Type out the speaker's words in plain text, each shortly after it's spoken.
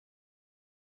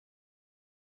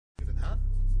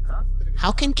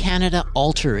How can Canada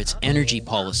alter its energy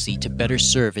policy to better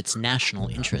serve its national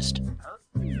interest?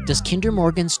 Does Kinder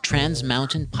Morgan's Trans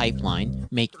Mountain Pipeline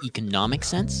make economic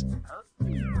sense?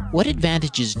 What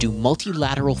advantages do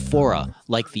multilateral fora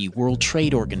like the World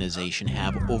Trade Organization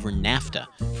have over NAFTA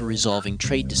for resolving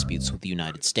trade disputes with the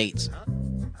United States?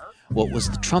 What was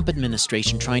the Trump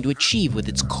administration trying to achieve with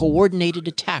its coordinated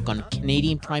attack on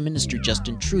Canadian Prime Minister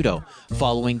Justin Trudeau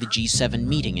following the G7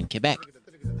 meeting in Quebec?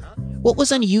 What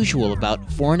was unusual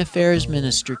about Foreign Affairs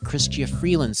Minister Chrystia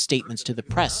Freeland's statements to the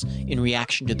press in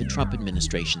reaction to the Trump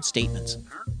administration statements?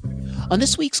 On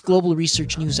this week's Global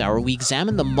Research News Hour, we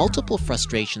examine the multiple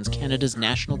frustrations Canada's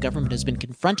national government has been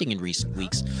confronting in recent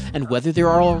weeks and whether there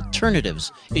are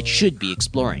alternatives it should be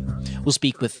exploring. We'll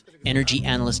speak with energy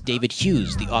analyst David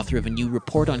Hughes, the author of a new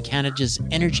report on Canada's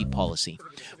energy policy.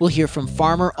 We'll hear from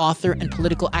farmer, author, and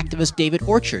political activist David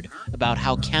Orchard about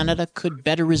how Canada could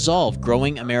better resolve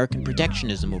growing American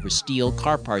protectionism over steel,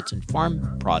 car parts, and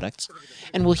farm products.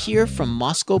 And we'll hear from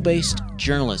Moscow-based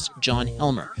journalist John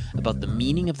Helmer about the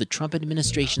meaning of the Trump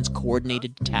administration's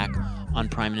coordinated attack on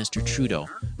Prime Minister Trudeau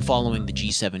following the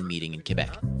G7 meeting in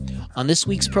Quebec. On this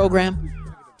week's program,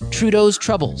 Trudeau's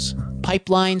troubles,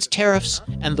 pipelines, tariffs,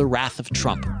 and the wrath of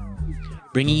Trump.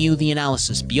 Bringing you the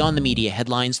analysis beyond the media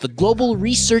headlines, the Global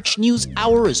Research News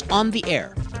Hour is on the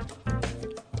air.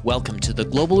 Welcome to the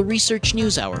Global Research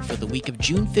News Hour for the week of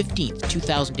June 15th,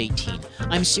 2018.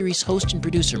 I'm series host and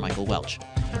producer Michael Welch.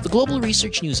 The Global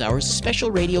Research News Hour is a special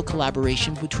radio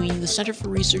collaboration between the Center for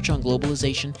Research on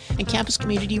Globalization and campus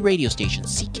community radio station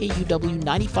CKUW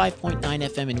 95.9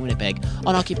 FM in Winnipeg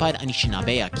on occupied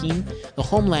Anishinaabe-Akin, the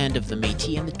homeland of the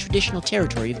Métis and the traditional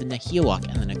territory of the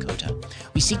Nahiawak and the Nakota.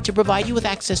 We seek to provide you with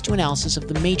access to analysis of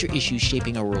the major issues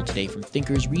shaping our world today from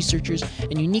thinkers, researchers,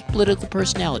 and unique political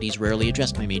personalities rarely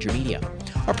addressed by major media.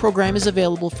 Our program is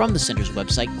available from the Center's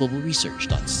website,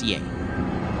 globalresearch.ca.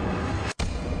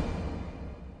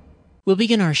 We'll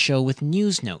begin our show with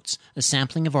News Notes, a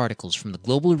sampling of articles from the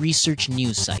Global Research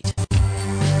News site.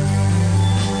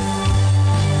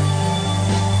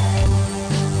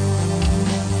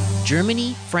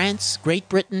 Germany, France, Great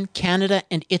Britain, Canada,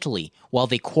 and Italy, while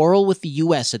they quarrel with the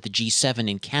U.S. at the G7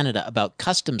 in Canada about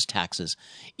customs taxes,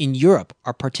 in Europe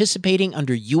are participating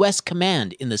under U.S.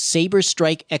 command in the Sabre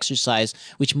Strike exercise,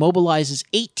 which mobilizes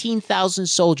 18,000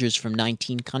 soldiers from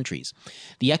 19 countries.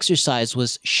 The exercise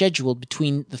was scheduled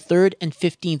between the 3rd and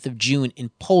 15th of June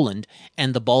in Poland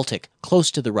and the Baltic,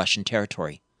 close to the Russian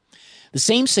territory. The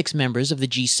same 6 members of the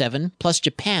G7, plus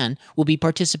Japan, will be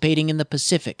participating in the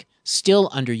Pacific, still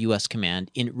under U.S.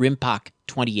 command, in RIMPAC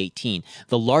 2018,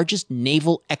 the largest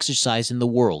naval exercise in the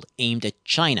world aimed at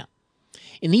China.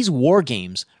 In these war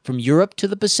games, from Europe to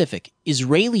the Pacific,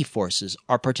 Israeli forces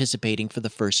are participating for the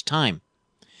first time.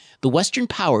 The Western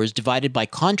powers, divided by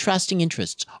contrasting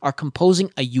interests, are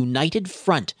composing a united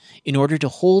front in order to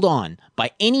hold on, by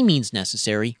any means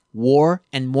necessary, war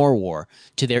and more war,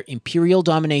 to their imperial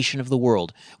domination of the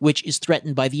world, which is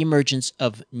threatened by the emergence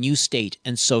of new state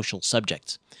and social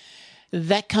subjects.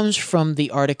 That comes from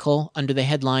the article under the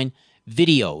headline,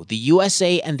 Video, the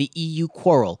USA and the EU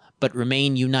Quarrel, but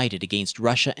Remain United Against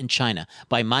Russia and China,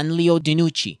 by Manlio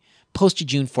Dinucci, posted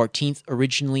June 14th,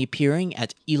 originally appearing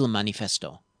at Il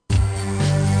Manifesto.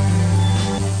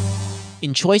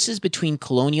 In choices between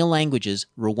colonial languages,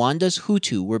 Rwanda's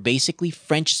Hutu were basically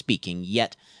French-speaking,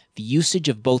 yet the usage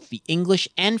of both the English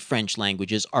and French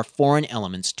languages are foreign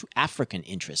elements to African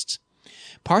interests.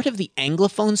 Part of the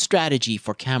Anglophone strategy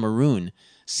for Cameroon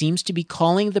seems to be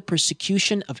calling the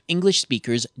persecution of English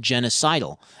speakers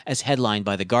genocidal, as headlined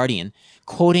by The Guardian,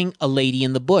 quoting A Lady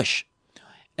in the Bush.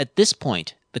 At this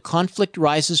point, the conflict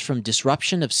rises from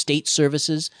disruption of state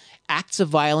services, acts of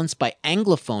violence by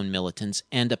Anglophone militants,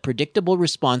 and a predictable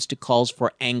response to calls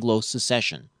for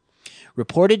Anglo-secession.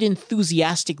 Reported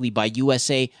enthusiastically by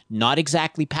USA, not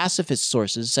exactly pacifist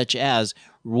sources such as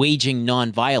Waging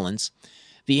Nonviolence,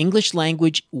 the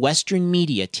English-language Western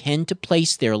media tend to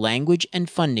place their language and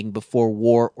funding before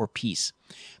war or peace.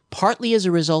 Partly as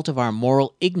a result of our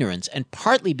moral ignorance, and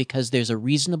partly because there's a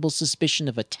reasonable suspicion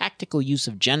of a tactical use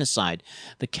of genocide,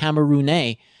 the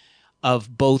Cameroonais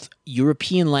of both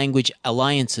European language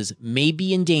alliances may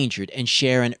be endangered and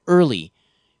share an early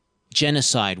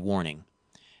genocide warning.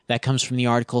 That comes from the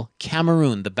article,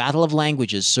 Cameroon, the Battle of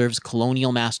Languages Serves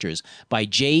Colonial Masters, by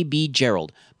J.B.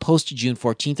 Gerald, posted June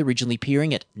 14th, originally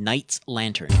appearing at Knight's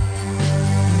Lantern.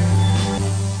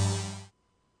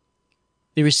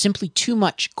 There is simply too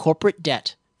much corporate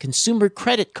debt, consumer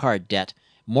credit card debt,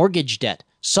 mortgage debt,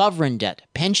 sovereign debt,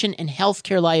 pension and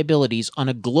healthcare liabilities on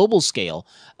a global scale,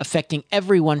 affecting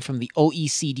everyone from the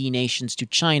OECD nations to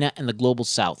China and the global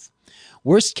south.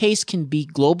 Worst case can be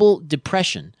global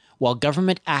depression, while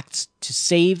government acts to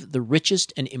save the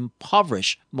richest and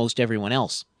impoverish most everyone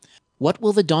else. What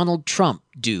will the Donald Trump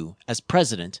do as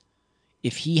president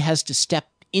if he has to step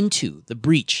into the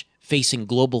breach facing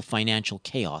global financial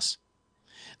chaos?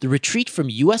 The retreat from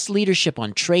U.S. leadership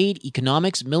on trade,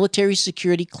 economics, military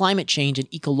security, climate change,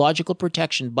 and ecological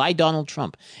protection by Donald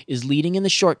Trump is leading in the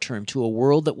short term to a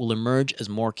world that will emerge as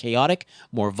more chaotic,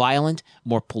 more violent,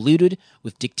 more polluted,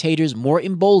 with dictators more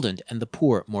emboldened and the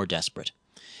poor more desperate.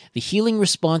 The healing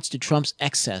response to Trump's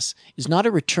excess is not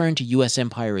a return to U.S.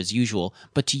 empire as usual,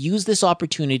 but to use this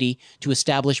opportunity to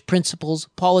establish principles,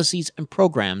 policies, and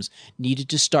programs needed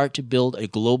to start to build a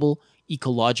global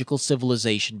ecological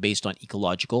civilization based on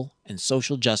ecological and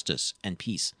social justice and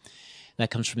peace.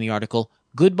 That comes from the article,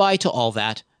 Goodbye to All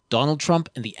That, Donald Trump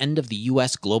and the End of the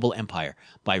U.S. Global Empire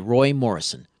by Roy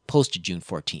Morrison, posted June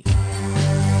 14th.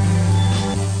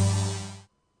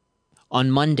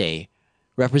 On Monday,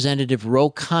 Representative Ro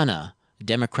Khanna, a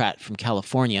Democrat from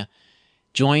California,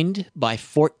 joined by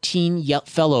 14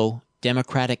 fellow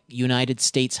Democratic United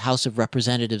States House of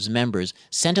Representatives members,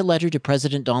 sent a letter to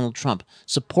President Donald Trump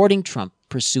supporting Trump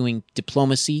pursuing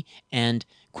diplomacy and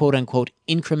quote-unquote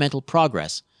incremental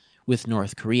progress with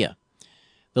North Korea.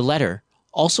 The letter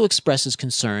also expresses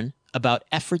concern about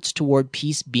efforts toward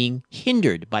peace being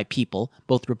hindered by people,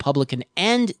 both Republican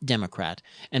and Democrat,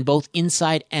 and both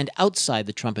inside and outside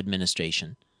the Trump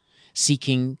administration,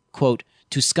 seeking, quote,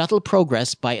 to scuttle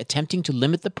progress by attempting to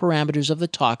limit the parameters of the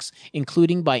talks,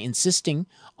 including by insisting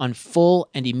on full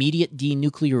and immediate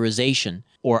denuclearization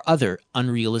or other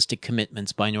unrealistic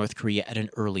commitments by North Korea at an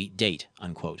early date,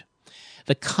 unquote.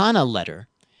 The Khanna letter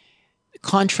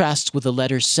contrasts with a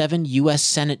letter 7 U.S.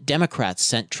 Senate Democrats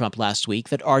sent Trump last week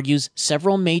that argues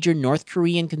several major North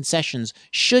Korean concessions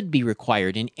should be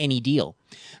required in any deal.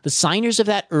 The signers of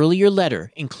that earlier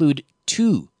letter include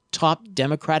two top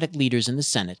Democratic leaders in the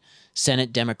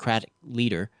Senate Democratic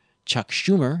leader Chuck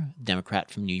Schumer, Democrat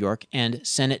from New York, and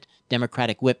Senate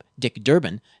Democratic Whip Dick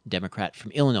Durbin, Democrat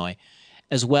from Illinois,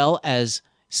 as well as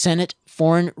Senate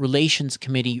Foreign Relations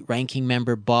Committee ranking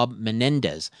member Bob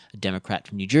Menendez, a Democrat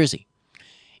from New Jersey.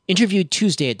 Interviewed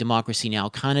Tuesday at Democracy Now!,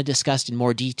 Khanna discussed in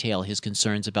more detail his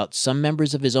concerns about some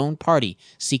members of his own party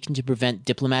seeking to prevent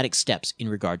diplomatic steps in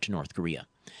regard to North Korea.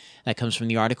 That comes from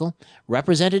the article.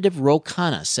 Representative Ro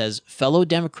Khanna says fellow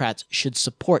Democrats should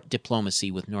support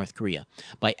diplomacy with North Korea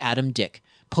by Adam Dick,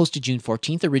 posted June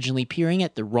 14th, originally appearing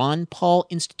at the Ron Paul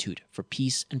Institute for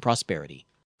Peace and Prosperity.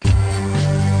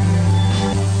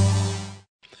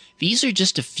 These are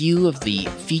just a few of the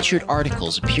featured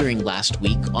articles appearing last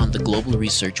week on the Global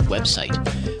Research website.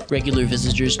 Regular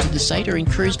visitors to the site are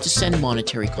encouraged to send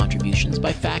monetary contributions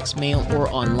by fax, mail, or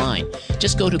online.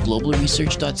 Just go to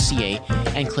globalresearch.ca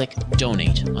and click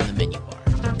Donate on the menu bar.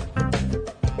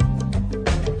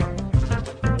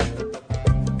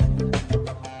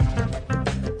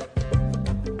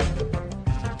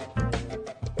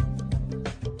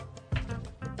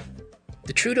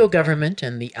 The Trudeau government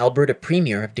and the Alberta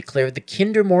Premier have declared the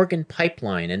Kinder Morgan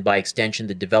pipeline and, by extension,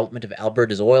 the development of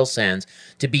Alberta's oil sands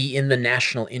to be in the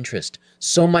national interest,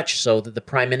 so much so that the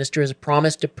Prime Minister has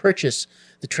promised to purchase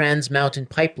the Trans Mountain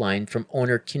pipeline from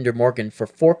owner Kinder Morgan for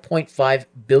 $4.5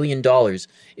 billion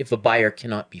if a buyer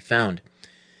cannot be found.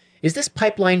 Is this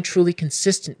pipeline truly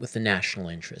consistent with the national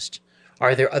interest?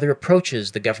 Are there other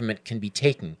approaches the government can be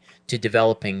taking to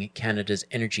developing Canada's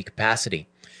energy capacity?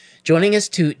 Joining us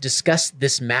to discuss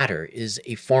this matter is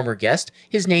a former guest.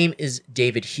 His name is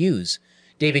David Hughes.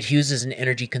 David Hughes is an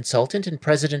energy consultant and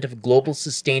president of Global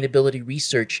Sustainability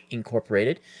Research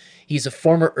Incorporated. He's a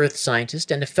former earth scientist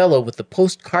and a fellow with the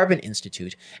Post-Carbon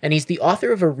Institute, and he's the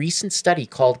author of a recent study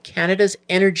called Canada's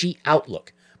Energy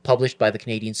Outlook, published by the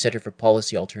Canadian Centre for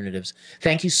Policy Alternatives.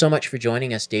 Thank you so much for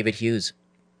joining us, David Hughes.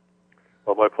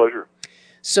 Well, my pleasure.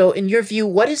 So, in your view,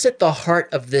 what is at the heart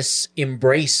of this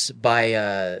embrace by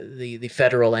the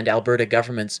federal and Alberta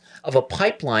governments of a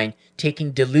pipeline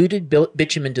taking diluted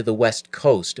bitumen to the west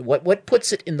coast? What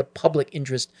puts it in the public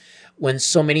interest when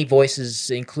so many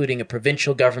voices, including a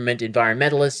provincial government,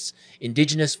 environmentalists,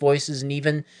 Indigenous voices, and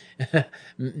even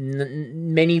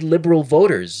many Liberal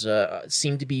voters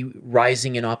seem to be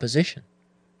rising in opposition?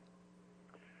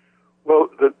 Well,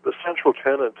 the central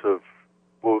tenet of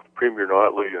both Premier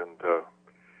Notley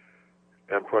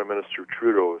and Prime Minister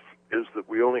Trudeau is that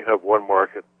we only have one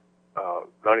market.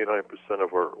 99%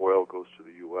 of our oil goes to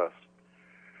the U.S.,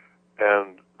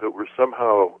 and that we're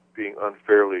somehow being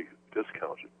unfairly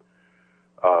discounted,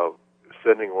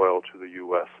 sending oil to the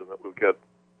U.S., and that we'll get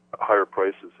higher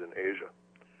prices in Asia.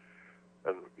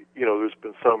 And, there's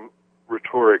been some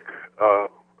rhetoric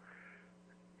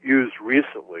used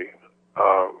recently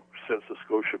since the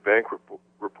Scotia Bank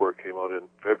report came out in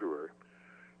February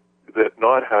that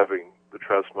not having the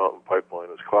Trans Mountain Pipeline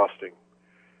is costing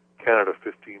Canada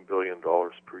 $15 billion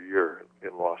per year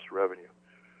in lost revenue.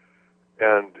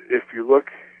 And if you look,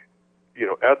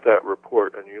 at that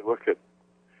report and you look at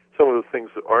some of the things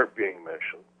that aren't being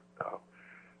mentioned,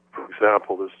 for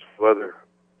example, there's other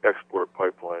export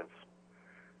pipelines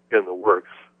in the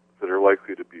works that are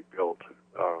likely to be built.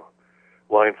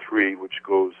 Line 3, which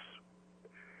goes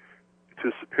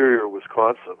to Superior,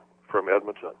 Wisconsin from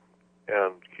Edmonton,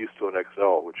 and Keystone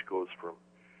XL, which goes from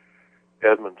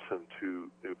Edmonton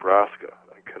to Nebraska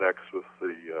and connects with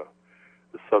the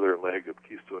southern leg of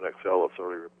Keystone XL that's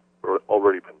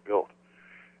already been built.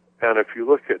 And if you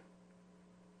look at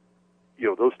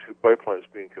those two pipelines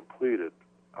being completed,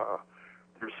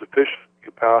 there's sufficient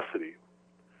capacity,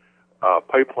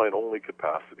 pipeline-only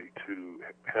capacity, to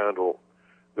handle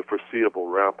the foreseeable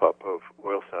ramp-up of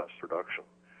oil sands production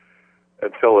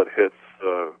until it hits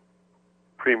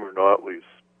Premier Notley's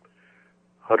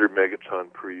 100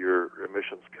 megaton per year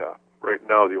emissions cap. Right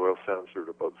now, the oil sands are at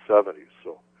about 70,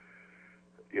 so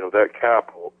that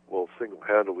cap will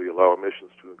single-handedly allow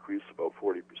emissions to increase about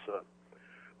 40%.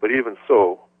 But even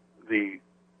so, the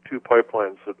two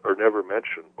pipelines that are never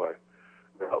mentioned by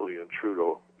Notley and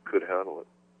Trudeau could handle it.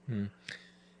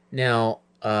 Now,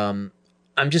 I'm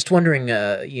just wondering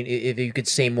if you could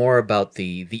say more about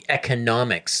the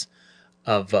economics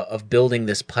of building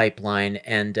this pipeline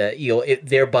and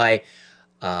thereby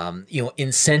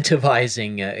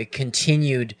incentivizing a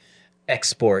continued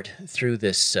export through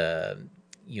this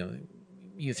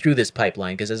through this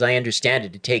pipeline, because as I understand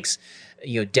it, it takes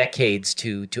decades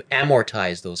to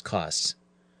amortize those costs.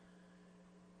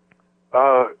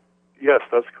 Yes,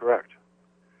 that's correct.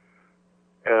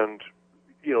 And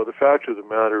the fact of the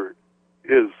matter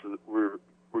is that we're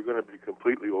going to be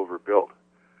completely overbuilt,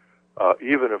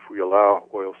 even if we allow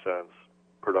oil sands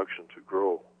production to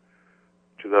grow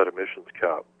to that emissions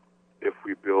cap, if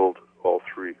we build all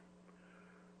three.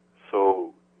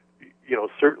 So,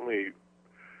 certainly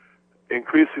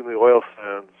increasing the oil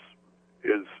sands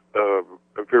is a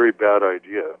very bad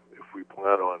idea if we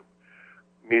plan on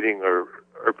meeting our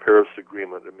Paris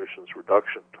Agreement emissions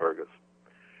reduction targets.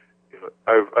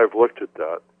 I've looked at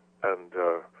that, and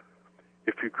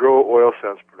if you grow oil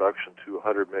sands production to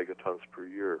 100 megatons per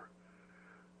year,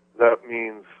 that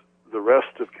means the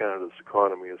rest of Canada's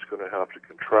economy is going to have to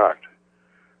contract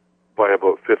by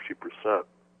about 50%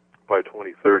 by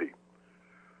 2030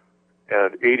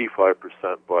 and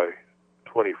 85% by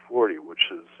 2040,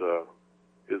 which is a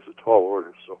tall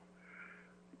order. So,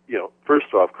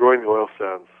 first off, growing the oil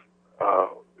sands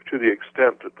to the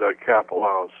extent that that cap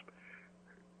allows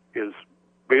is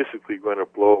basically going to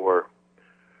blow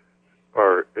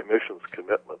our emissions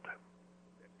commitment.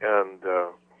 And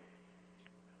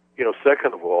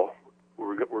second of all,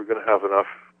 we're going to have enough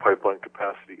pipeline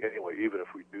capacity anyway, even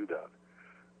if we do that,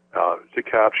 to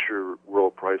capture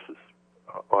world prices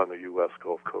on the U.S.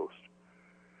 Gulf Coast.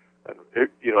 And if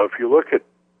you look at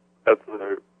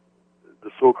the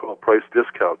so-called price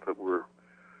discount that we're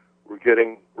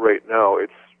getting right now,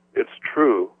 it's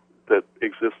true that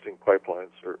existing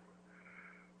pipelines are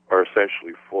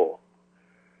essentially full.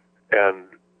 And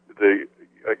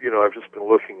I've just been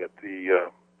looking at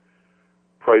the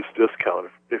price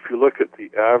discount. If you look at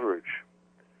the average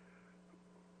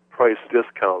price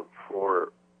discount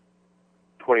for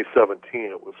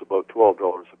 2017, it was about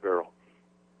 $12 a barrel.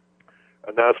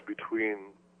 And that's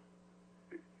between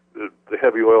the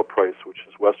heavy oil price, which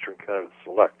is Western Canada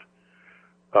Select,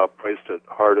 priced at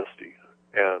Hardisty,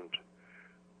 and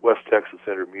West Texas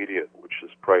Intermediate, which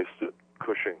is priced at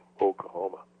Cushing,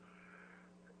 Oklahoma.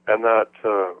 And that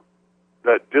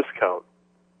discount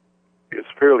is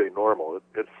fairly normal.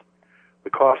 It's the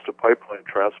cost of pipeline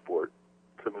transport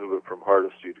to move it from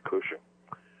Hardisty to Cushing,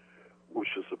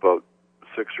 which is about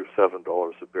 $6 or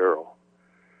 $7 a barrel.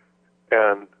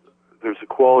 And there's a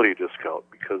quality discount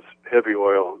because heavy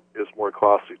oil is more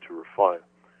costly to refine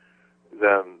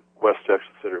than West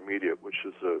Texas Intermediate, which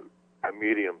is a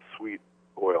medium sweet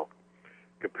oil,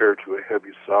 compared to a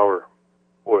heavy sour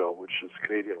oil, which is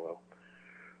Canadian oil.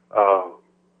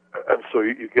 And so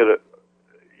you get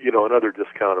another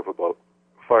discount of about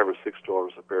 $5 or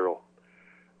 $6 a barrel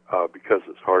because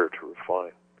it's harder to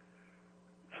refine.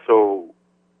 So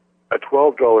a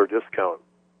 $12 discount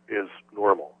is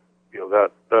normal.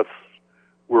 That's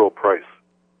world price.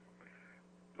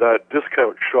 That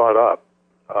discount shot up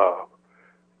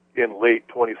in late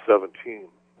 2017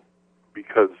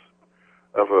 because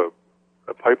of a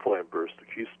a pipeline burst,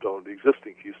 the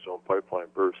existing Keystone pipeline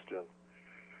burst in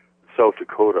South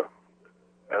Dakota.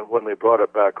 And when they brought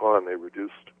it back on, they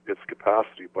reduced its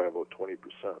capacity by about 20%.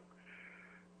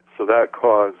 So that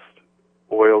caused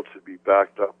oil to be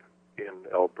backed up in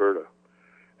Alberta.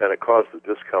 And it caused the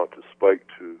discount to spike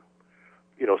to,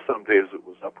 some days it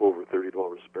was up over $30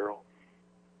 a barrel.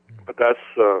 But that's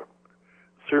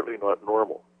certainly not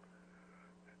normal.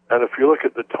 And if you look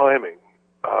at the timing,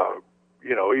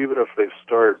 even if they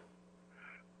start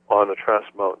on the Trans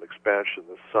Mountain expansion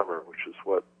this summer, which is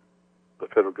what the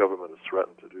federal government has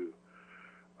threatened to do,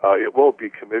 it won't be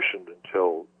commissioned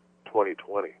until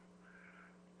 2020.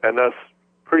 And that's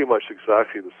pretty much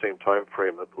exactly the same time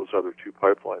frame that those other two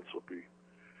pipelines will be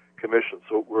commissioned.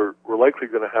 So we're likely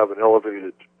going to have an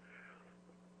elevated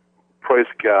price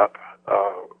gap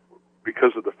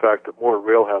because of the fact that more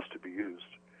rail has to be used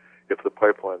if the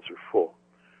pipelines are full.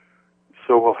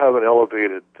 So we'll have an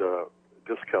elevated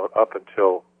discount up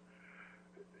until,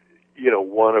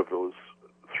 one of those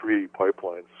three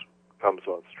pipelines comes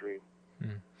on stream.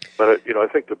 But, I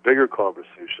think the bigger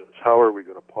conversation is how are we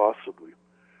going to possibly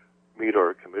meet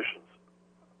our commitments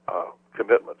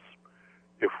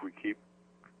if we keep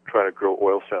trying to grow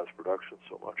oil sands production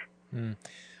so much.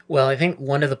 Well, I think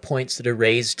one of the points that are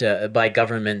raised by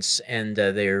governments and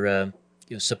their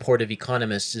supportive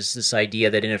economists is this idea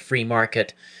that in a free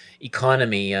market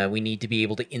economy, we need to be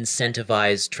able to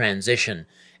incentivize transition,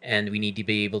 and we need to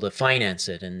be able to finance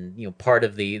it. And part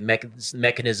of the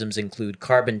mechanisms include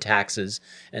carbon taxes,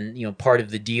 and part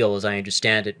of the deal, as I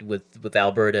understand it, with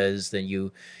Alberta is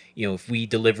that if we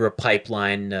deliver a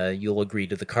pipeline, you'll agree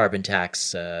to the carbon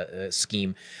tax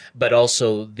scheme, but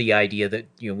also the idea that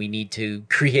we need to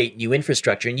create new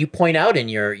infrastructure. And you point out in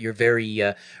your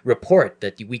very report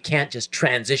that we can't just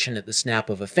transition at the snap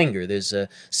of a finger. There's a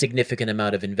significant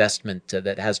amount of investment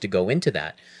that has to go into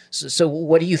that. So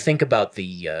what do you think about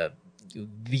these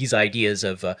ideas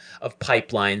of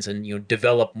pipelines and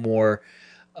develop more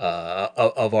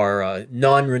of our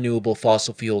non-renewable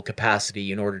fossil fuel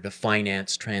capacity in order to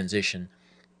finance transition?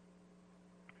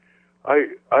 I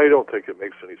don't think it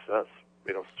makes any sense.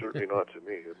 Certainly not to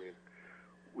me.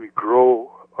 We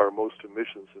grow our most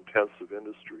emissions-intensive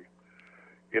industry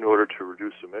in order to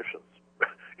reduce emissions.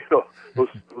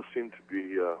 Those seem to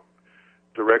be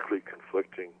directly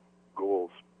conflicting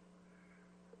goals.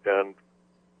 And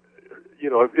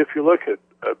if you look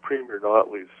at Premier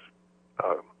Notley's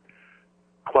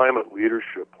climate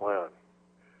leadership plan,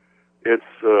 it's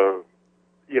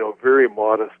very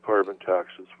modest carbon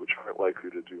taxes, which aren't likely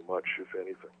to do much, if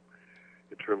anything,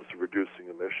 in terms of reducing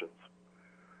emissions.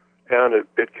 And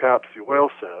it caps the oil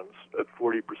sands at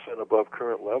 40% above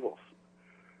current levels.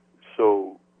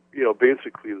 So,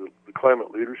 basically the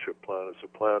climate leadership plan is a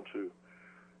plan to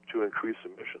increase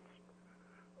emissions.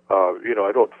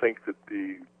 I don't think that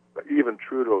even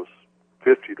Trudeau's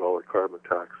 $50 carbon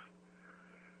tax,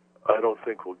 I don't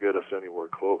think will get us anywhere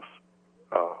close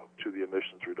to the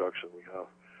emissions reduction we have,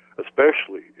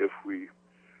 especially if we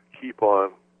keep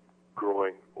on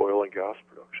growing oil and gas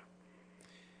production.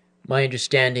 My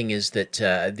understanding is that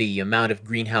the amount of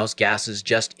greenhouse gases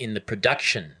just in the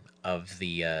production of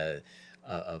the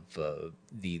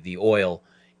oil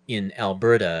in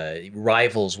Alberta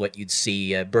rivals what you'd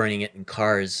see burning it in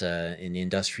cars in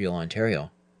industrial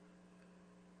Ontario.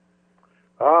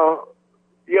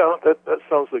 Yeah, that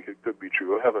sounds like it could be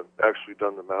true. I haven't actually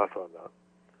done the math on that.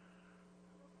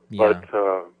 Yeah. But,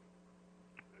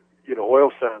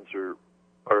 oil sands are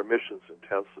emissions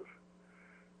intensive.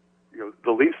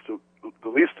 The least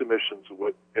emissions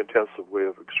intensive way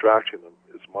of extracting them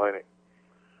is mining.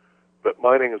 But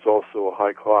mining is also a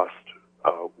high cost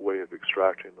way of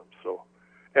extracting them. So,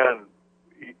 and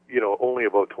only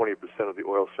about 20% of the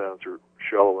oil sands are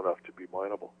shallow enough to be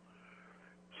mineable.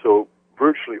 So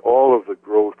virtually all of the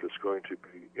growth is going to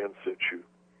be in situ,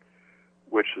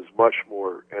 which is much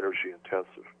more energy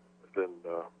intensive than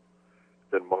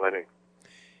mining.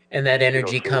 And that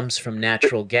energy comes from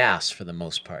natural gas for the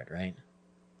most part, right?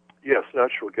 Yes,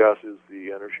 natural gas is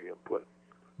the energy input.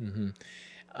 Mm-hmm.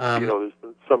 There's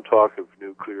been some talk of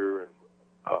nuclear, and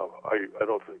I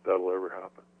don't think that'll ever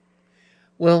happen.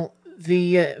 Well,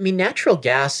 natural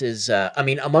gas is,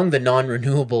 among the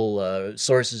non-renewable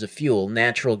sources of fuel,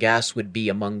 natural gas would be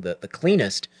among the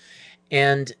cleanest.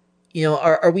 And,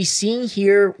 are we seeing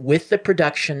here with the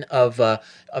production of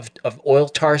oil,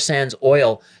 tar sands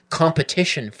oil,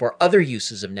 competition for other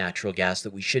uses of natural gas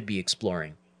that we should be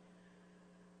exploring?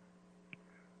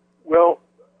 Well,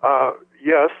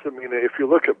 yes. If you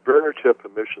look at burner tip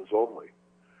emissions only,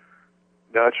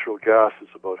 natural gas is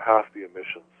about half the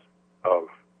emissions of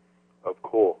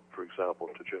coal, for example,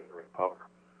 to generate power.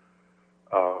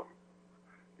 Um,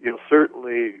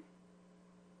 certainly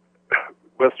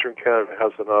Western Canada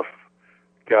has enough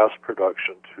gas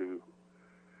production to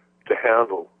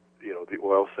handle, the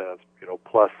oil sands,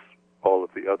 plus all of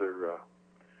the other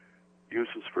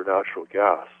uses for natural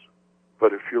gas.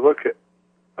 But if you look at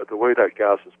the way that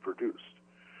gas is produced,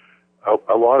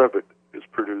 a lot of it is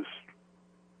produced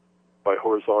by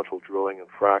horizontal drilling and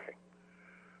fracking.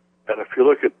 And if you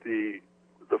look at the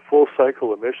full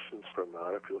cycle emissions from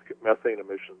that, if you look at methane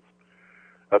emissions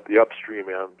at the upstream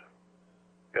end,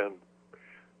 and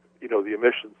the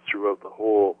emissions throughout the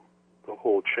whole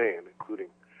chain, including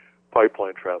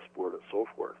pipeline transport and so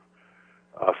forth,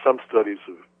 some studies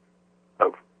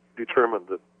have determined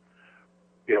that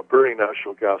burning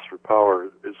natural gas for power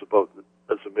is about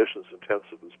as emissions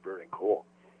intensive as burning coal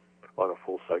on a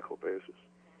full cycle basis.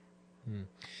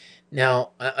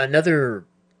 Now, another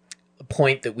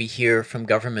point that we hear from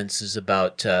governments is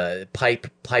about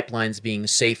pipelines being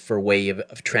safer way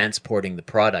of transporting the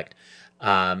product.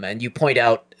 And you point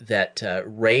out that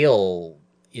rail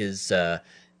is,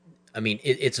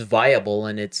 it's viable,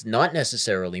 and it's not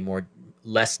necessarily more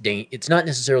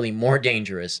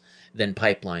dangerous than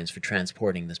pipelines for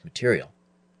transporting this material.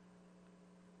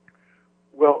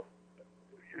 Well,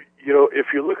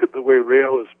 if you look at the way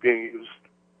rail is being used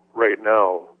right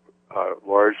now,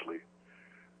 largely,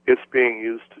 it's being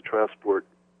used to transport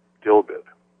dilbit.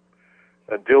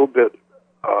 And dilbit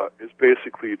is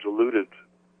basically diluted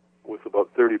with about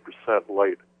 30%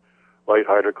 light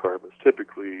hydrocarbons,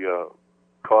 typically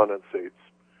condensates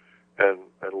and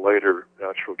lighter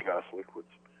natural gas liquids.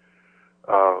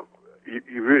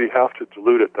 You really have to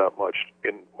dilute it that much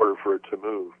in order for it to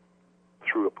move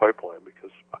through a pipeline,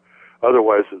 because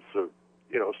otherwise it's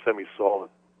semi-solid,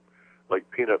 like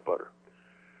peanut butter.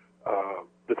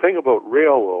 The thing about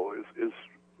rail, though, is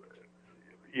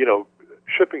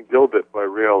shipping dilbit by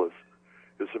rail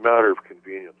is a matter of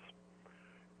convenience.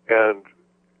 And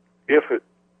if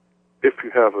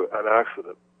you have an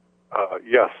accident,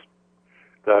 yes,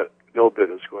 that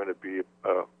dilbit is going to be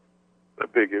a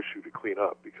big issue to clean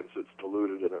up because it's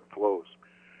diluted and it flows.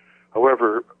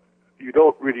 However, you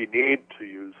don't really need to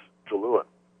use diluent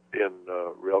in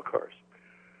rail cars.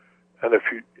 And if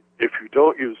you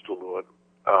don't use diluent,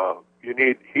 you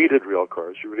need heated rail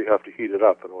cars. You really have to heat it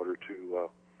up in order to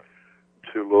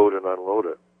load and unload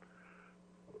it.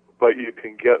 But you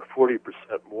can get 40%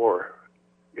 more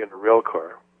in a rail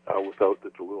car without the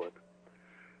diluent.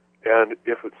 And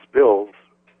if it spills,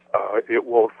 it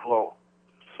won't flow.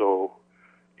 So,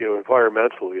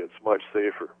 environmentally, it's much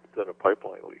safer than a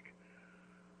pipeline leak.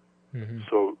 Mm-hmm.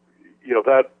 So,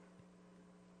 that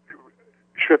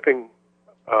shipping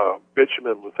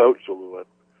bitumen without diluent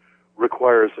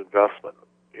requires investment,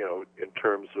 in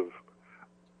terms of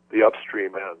the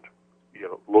upstream end,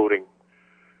 loading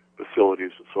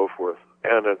facilities and so forth,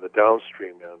 and in the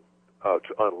downstream end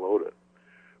to unload it.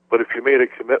 But if you made a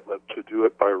commitment to do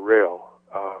it by rail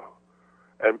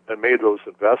and made those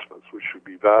investments, which would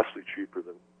be vastly cheaper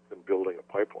than building a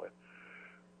pipeline,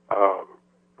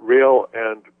 rail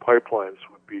and pipelines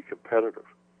would be competitive.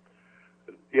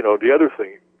 The other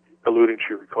thing, alluding to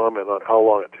your comment on how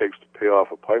long it takes to pay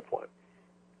off a pipeline,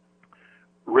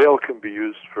 rail can be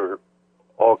used for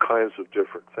all kinds of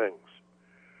different things.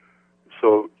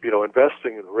 So,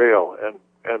 investing in rail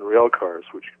and rail cars,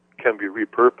 which can be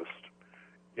repurposed,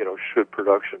 should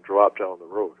production drop down the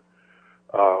road,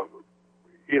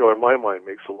 in my mind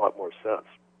makes a lot more sense.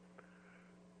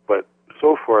 But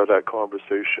so far that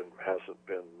conversation hasn't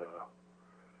been,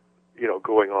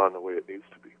 going on the way it needs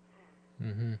to be.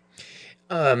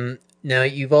 Mm-hmm. Now,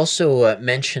 you've also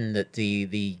mentioned that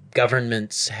the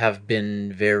governments have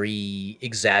been very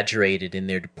exaggerated in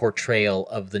their portrayal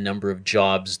of the number of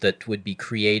jobs that would be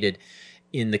created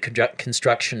in the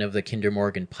construction of the Kinder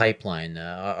Morgan pipeline.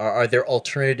 Are there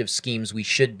alternative schemes we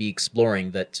should be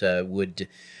exploring that would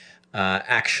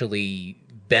actually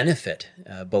benefit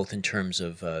both in terms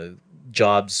of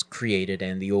jobs created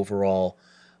and the overall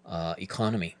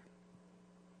economy?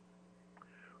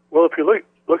 Well, if you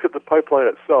look at the pipeline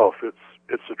itself,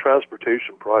 it's a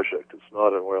transportation project. It's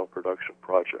not an oil production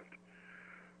project.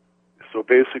 So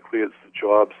basically, it's the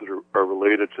jobs that are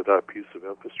related to that piece of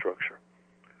infrastructure.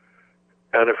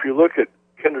 And if you look at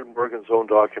Kinder Morgan's own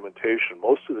documentation,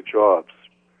 most of the jobs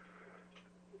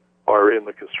are in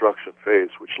the construction phase,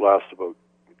 which lasts about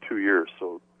 2 years.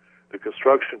 So the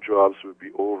construction jobs would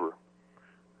be over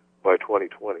by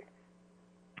 2020.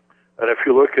 And if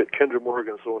you look at Kinder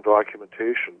Morgan's own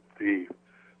documentation, the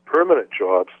permanent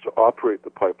jobs to operate the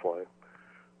pipeline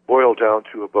boil down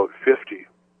to about 50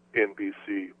 in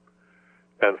BC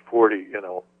and 40 in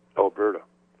Alberta.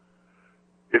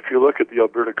 if you look at the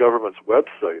Alberta government's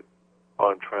website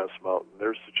on Trans Mountain,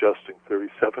 they're suggesting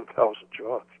 37,000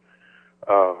 jobs.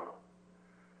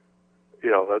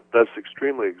 That's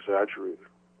extremely exaggerated.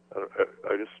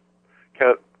 I just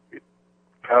can't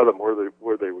fathom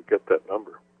where they would get that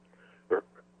number.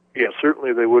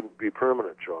 Certainly they wouldn't be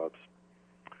permanent jobs.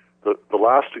 The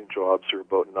lasting jobs are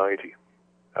about 90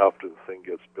 after the thing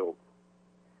gets built.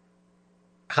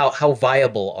 How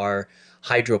viable are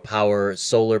hydropower,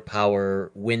 solar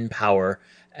power, wind power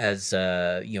as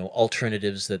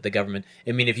alternatives that the government?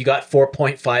 I mean, if you got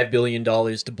 $4.5 billion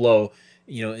to blow,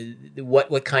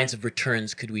 what kinds of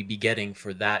returns could we be getting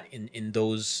for that in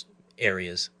those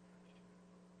areas?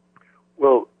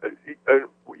 Well,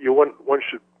 one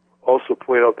should also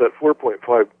point out that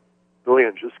 $4.5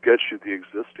 billion just gets you the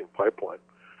existing pipeline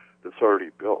that's already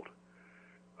built.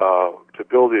 To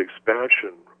build the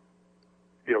expansion,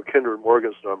 Kinder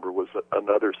Morgan's number was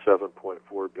another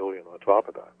 $7.4 billion on top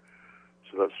of that,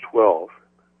 so that's 12.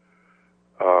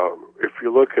 If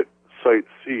you look at Site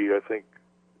C, I think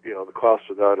the cost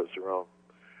of that is around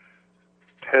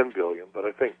 $10 billion. But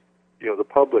I think the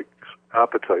public's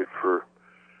appetite for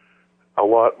a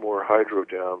lot more hydro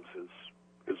dams is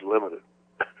limited,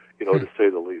 to say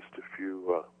the least. If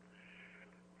you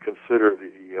consider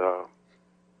the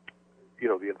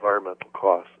the environmental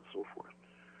costs and so forth.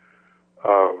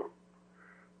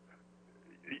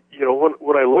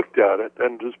 When I looked at it,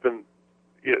 and there's been,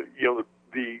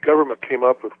 the government came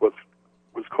up with what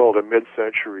was called a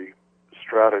mid-century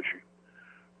strategy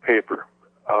paper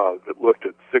that looked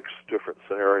at 6 different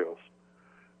scenarios,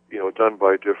 done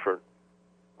by different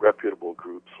reputable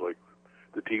groups like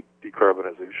the Deep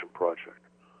Decarbonization Project.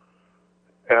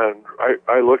 And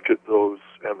I looked at those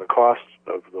and the cost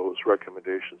of those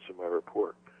recommendations in my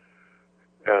report.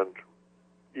 And,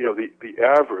 the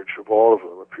average of all of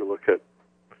them, if you look at,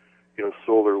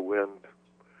 solar, wind,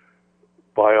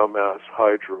 biomass,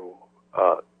 hydro,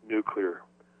 nuclear,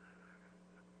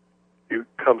 it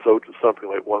comes out to something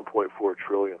like $1.4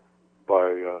 trillion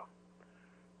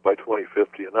by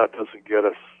 2050, and that doesn't get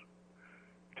us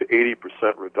to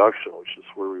 80% reduction, which is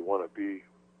where we want to be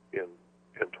in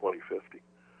 2050.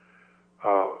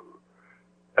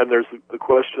 And there's the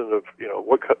question of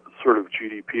what sort of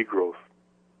GDP growth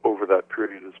over that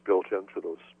period is built into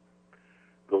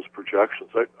those projections.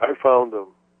 I found them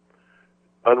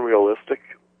unrealistic.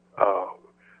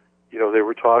 They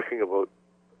were talking about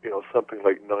something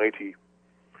like 90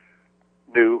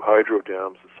 new hydro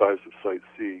dams the size of Site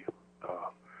C.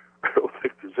 I don't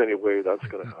think there's any way that's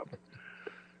going to happen.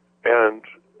 And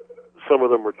some of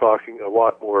them were talking a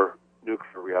lot more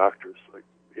nuclear reactors, like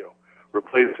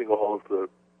replacing all of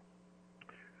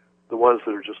the ones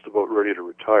that are just about ready to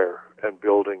retire and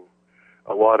building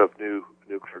a lot of new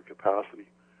nuclear capacity.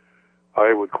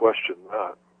 I would question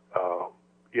that,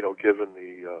 given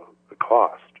the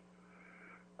cost.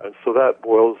 And so that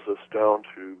boils us down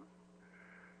to,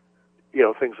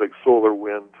 things like solar,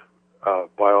 wind,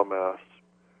 biomass,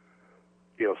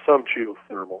 some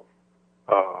geothermal.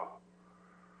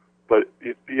 But,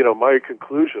 my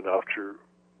conclusion after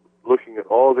looking at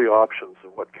all the options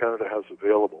and what Canada has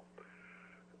available,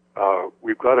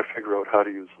 we've got to figure out how to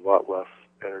use a lot less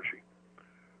energy.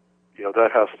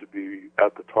 That has to be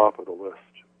at the top of the list.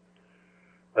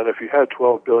 And if you had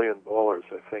 $12 billion,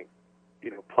 I think,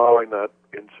 plowing that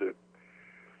into,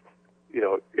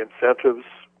 incentives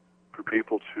for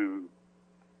people to,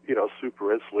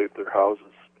 super insulate their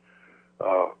houses,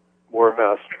 more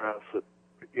mass transit,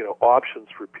 options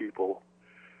for people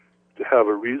to have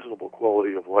a reasonable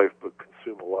quality of life but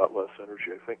consume a lot less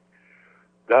energy. I think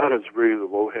that is really the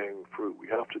low-hanging fruit. We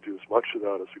have to do as much of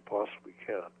that as we possibly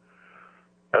can.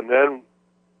 And then,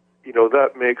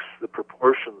 that makes the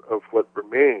proportion of what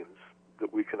remains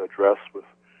that we can address with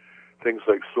things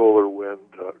like solar, wind,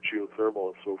 geothermal,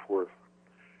 and so forth,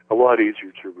 a lot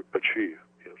easier to achieve.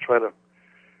 Trying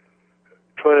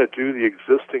to do the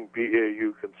existing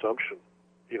BAU consumption,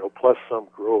 plus some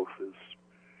growth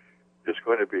is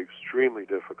going to be extremely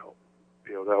difficult.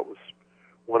 That was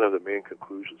one of the main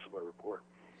conclusions of my report.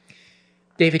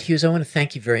 David Hughes, I want to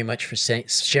thank you very much for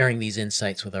sharing these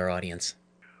insights with our audience.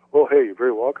 Well, hey, you're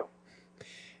very welcome.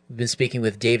 We've been speaking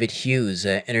with David Hughes,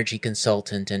 energy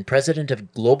consultant and president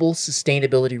of Global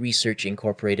Sustainability Research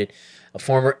Incorporated, a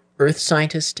former Earth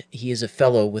scientist. He is a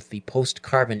fellow with the Post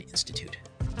Carbon Institute.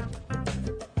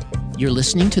 You're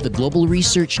listening to the Global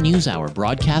Research News Hour,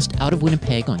 broadcast out of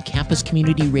Winnipeg on campus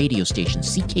community radio station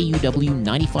CKUW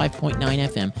 95.9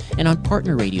 FM and on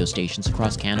partner radio stations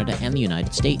across Canada and the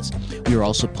United States. We are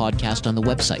also podcast on the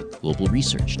website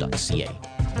globalresearch.ca.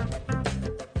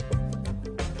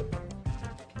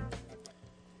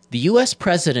 The U.S.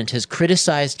 president has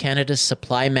criticized Canada's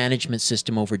supply management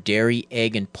system over dairy,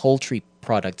 egg, and poultry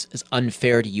products as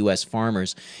unfair to U.S.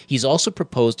 farmers. He's also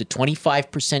proposed a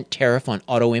 25% tariff on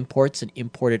auto imports and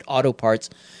imported auto parts,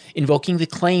 invoking the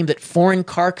claim that foreign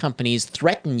car companies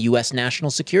threaten U.S.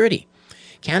 national security.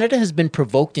 Canada has been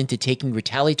provoked into taking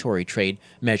retaliatory trade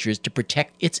measures to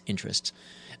protect its interests.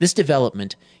 This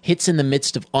development hits in the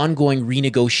midst of ongoing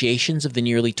renegotiations of the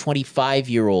nearly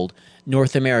 25-year-old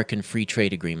North American Free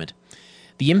Trade Agreement.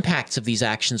 The impacts of these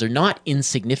actions are not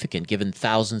insignificant given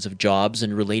thousands of jobs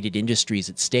and related industries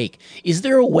at stake. Is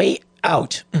there a way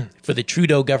out for the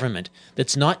Trudeau government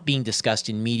that's not being discussed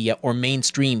in media or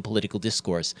mainstream political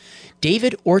discourse?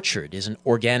 David Orchard is an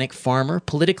organic farmer,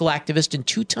 political activist, and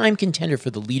two-time contender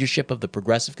for the leadership of the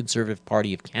Progressive Conservative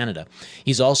Party of Canada.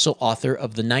 He's also author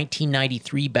of the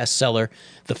 1993 bestseller,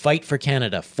 The Fight for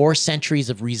Canada, 4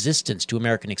 Centuries of Resistance to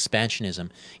American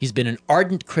Expansionism. He's been an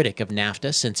ardent critic of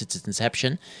NAFTA since its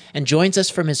inception and joins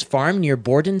us from his farm near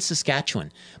Borden,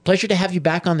 Saskatchewan. Pleasure to have you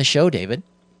back on the show, David.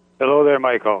 Hello there,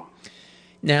 Michael.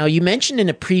 Now, you mentioned in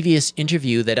a previous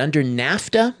interview that under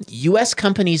NAFTA, U.S.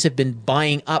 companies have been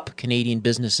buying up Canadian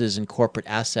businesses and corporate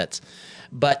assets.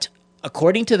 But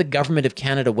according to the Government of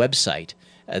Canada website,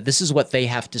 this is what they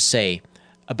have to say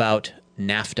about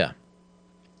NAFTA.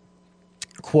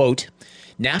 Quote,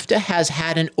 NAFTA has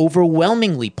had an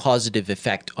overwhelmingly positive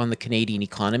effect on the Canadian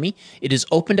economy. It has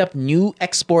opened up new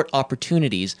export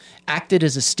opportunities, acted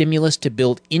as a stimulus to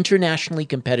build internationally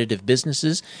competitive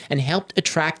businesses, and helped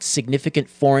attract significant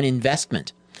foreign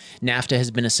investment. NAFTA has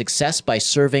been a success by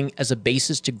serving as a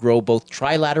basis to grow both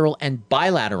trilateral and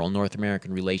bilateral North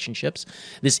American relationships.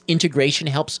 This integration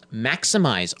helps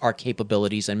maximize our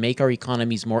capabilities and make our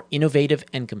economies more innovative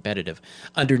and competitive.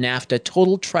 Under NAFTA,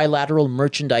 total trilateral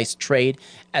merchandise trade,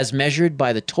 as measured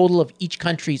by the total of each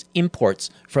country's imports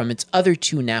from its other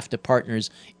 2 NAFTA partners,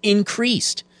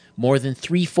 increased more than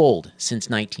threefold since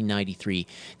 1993.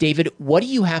 David, what do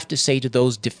you have to say to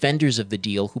those defenders of the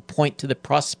deal who point to the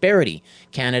prosperity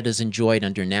Canada's enjoyed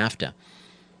under NAFTA?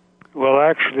 Well,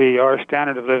 actually, our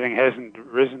standard of living hasn't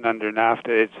risen under NAFTA.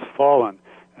 It's fallen,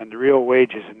 and the real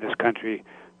wages in this country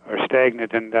are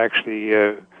stagnant and actually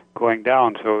going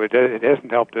down. So it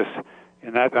hasn't helped us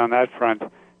on that front.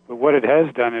 But what it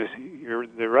has done is, you're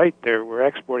right there, we're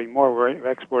exporting more. We're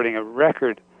exporting a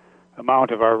record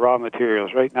amount of our raw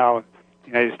materials. Right now, the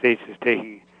United States is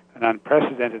taking an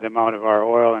unprecedented amount of our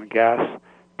oil and gas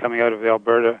coming out of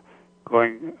Alberta,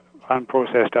 going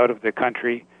unprocessed out of the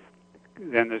country,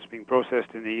 then it's being processed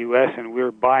in the U.S., and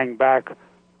we're buying back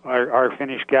our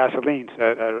finished gasolines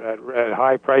at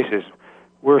high prices.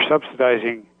 We're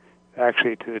subsidizing,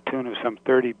 actually to the tune of some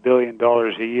 $30 billion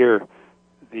a year,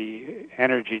 the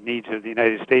energy needs of the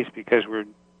United States because we're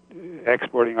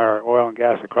exporting our oil and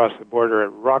gas across the border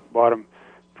at rock-bottom,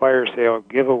 fire sale,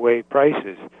 giveaway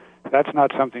prices. That's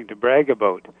not something to brag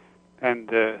about. And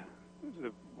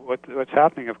what's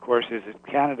happening, of course, is that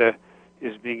Canada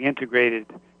is being integrated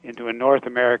into a North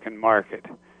American market.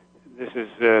 This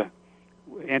is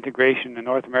integration. The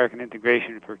North American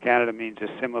integration for Canada means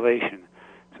assimilation.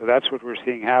 So that's what we're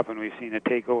seeing happen. We've seen a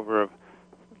takeover of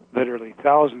literally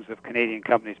thousands of Canadian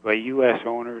companies by U.S.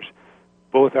 owners.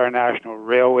 Both our national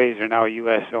railways are now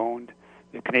U.S.-owned.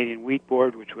 The Canadian Wheat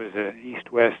Board, which was an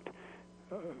east-west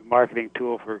marketing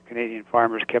tool for Canadian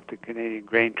farmers, kept the Canadian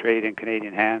grain trade in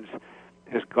Canadian hands,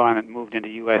 has gone and moved into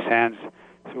U.S. hands.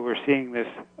 So we're seeing this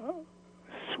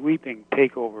sweeping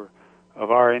takeover of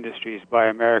our industries by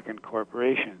American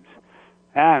corporations.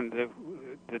 And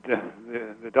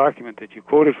the document that you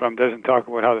quoted from doesn't talk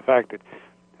about how the fact that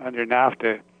under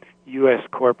NAFTA, U.S.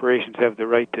 corporations have the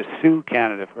right to sue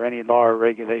Canada for any law or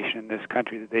regulation in this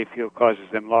country that they feel causes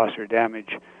them loss or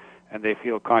damage and they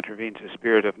feel contravenes the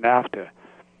spirit of NAFTA.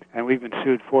 And we've been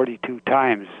sued 42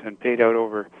 times and paid out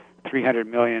over $300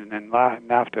 million in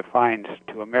NAFTA fines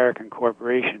to American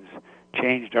corporations,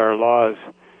 changed our laws.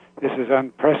 This is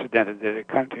unprecedented that a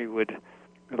country would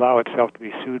allow itself to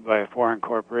be sued by a foreign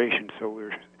corporation. So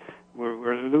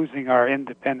we're losing our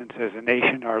independence as a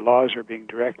nation. Our laws are being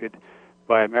directed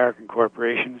by American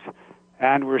corporations,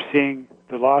 and we're seeing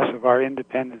the loss of our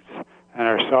independence and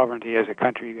our sovereignty as a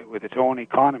country with its own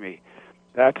economy.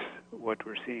 That's what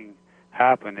we're seeing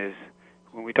happen. Is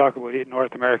when we talk about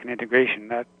North American integration,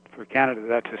 that for Canada,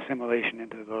 that's assimilation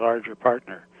into the larger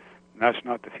partner. And that's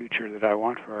not the future that I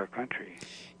want for our country.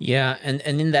 Yeah, and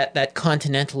in that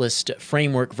continentalist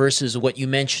framework versus what you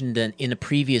mentioned in a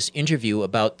previous interview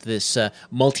about this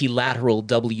multilateral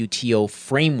WTO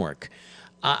framework,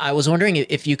 I was wondering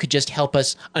if you could just help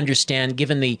us understand,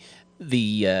 given the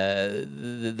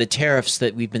tariffs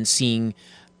that we've been seeing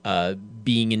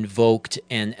being invoked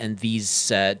and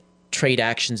these trade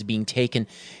actions being taken.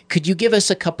 Could you give us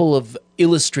a couple of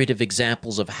illustrative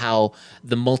examples of how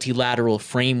the multilateral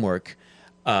framework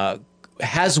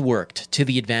has worked to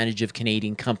the advantage of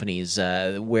Canadian companies,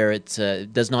 where it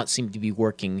does not seem to be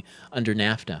working under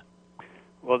NAFTA?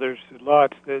 Well, there's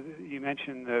lots. You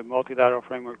mentioned the multilateral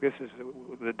framework. This is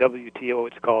the WTO,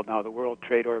 it's called now, the World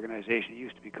Trade Organization. It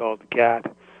used to be called the GATT,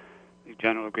 the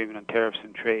General Agreement on Tariffs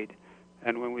and Trade.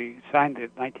 And when we signed the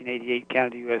 1988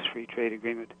 Canada-U.S. Free Trade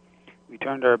Agreement, we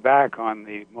turned our back on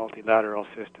the multilateral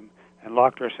system and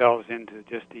locked ourselves into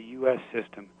just the U.S.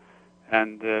 system.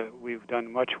 And we've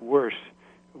done much worse,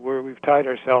 where we've tied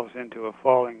ourselves into a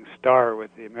falling star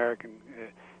with the American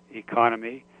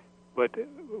economy. But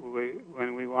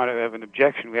when we want to have an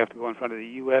objection, we have to go in front of the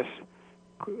U.S.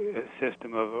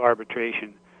 system of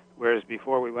arbitration, whereas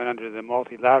before we went under the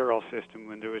multilateral system,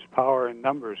 when there was power in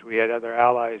numbers, we had other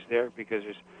allies there because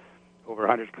there's over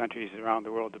 100 countries around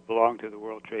the world that belong to the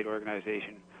World Trade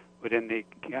Organization. But in the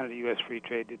Canada-U.S. Free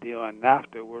Trade Deal on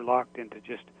NAFTA, we're locked into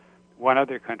just one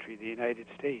other country, the United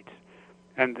States.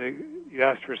 And you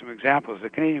asked for some examples. The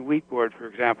Canadian Wheat Board, for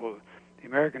example, the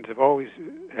Americans had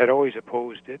always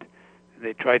opposed it.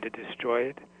 They tried to destroy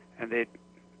it, and they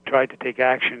tried to take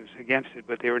actions against it,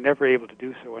 but they were never able to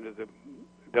do so under the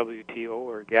WTO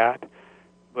or GATT.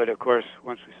 But of course,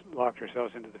 once we locked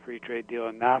ourselves into the free trade deal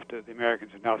in NAFTA, the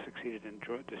Americans have now succeeded in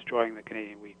destroying the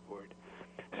Canadian Wheat Board.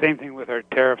 Same thing with our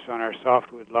tariffs on our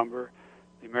softwood lumber.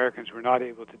 The Americans were not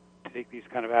able to take these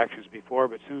kind of actions before,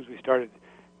 but as soon as we started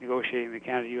negotiating the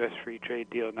Canada-U.S. Free Trade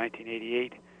Deal in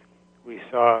 1988, we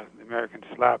saw the Americans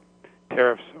slap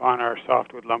tariffs on our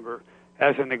softwood lumber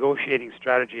as a negotiating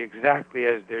strategy, exactly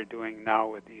as they're doing now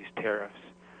with these tariffs.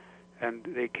 And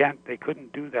they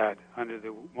couldn't do that under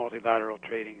the multilateral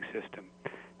trading system.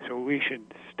 So we should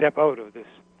step out of this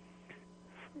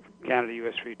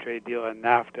Canada-U.S. Free Trade Deal and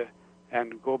NAFTA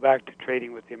and go back to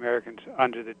trading with the Americans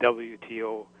under the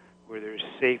WTO, where there's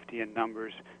safety in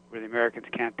numbers, where the Americans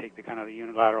can't take the kind of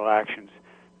unilateral actions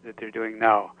that they're doing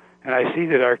now. And I see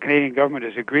that our Canadian government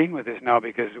is agreeing with this now,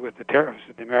 because with the tariffs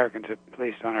that the Americans have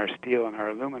placed on our steel and our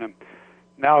aluminum,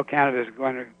 now Canada is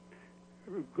going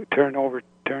to turn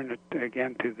it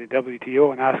again to the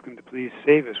WTO and ask them to please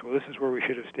save us. Well, this is where we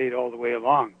should have stayed all the way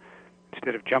along,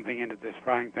 instead of jumping into this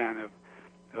frying pan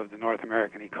of the North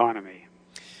American economy.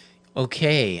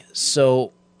 Okay,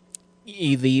 so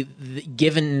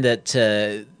given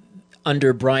that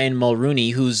under Brian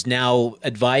Mulroney, who's now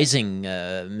advising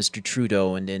Mr.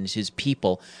 Trudeau and his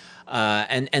people,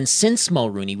 and since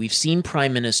Mulroney, we've seen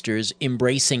prime ministers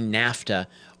embracing NAFTA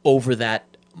over that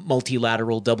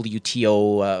multilateral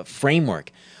WTO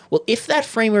framework. Well, if that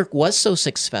framework was so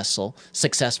successful,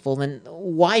 then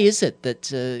why is it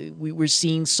that we were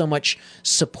seeing so much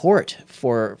support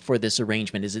for this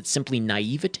arrangement? Is it simply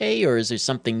naivete, or is there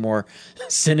something more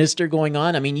sinister going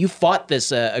on? I mean, you fought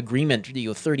this agreement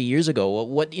 30 years ago.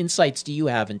 What insights do you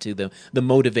have into the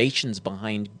motivations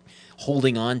behind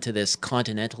holding on to this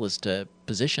continentalist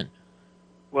position?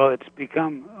 Well, it's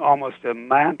become almost a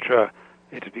mantra.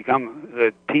 It's become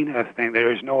the TINA thing.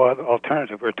 There is no other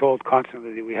alternative. We're told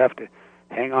constantly that we have to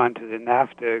hang on to the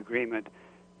NAFTA agreement.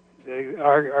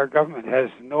 Our government has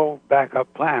no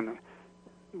backup plan.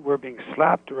 We're being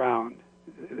slapped around.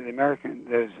 The Americans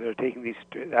that are taking these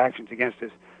actions against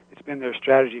us, it's been their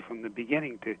strategy from the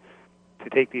beginning to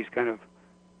take these kind of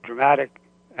dramatic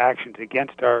actions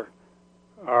against our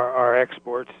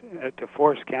exports, to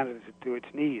force Canada to its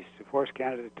knees, to force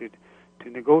Canada to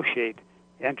negotiate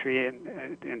entry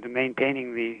into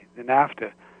maintaining the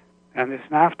NAFTA. And this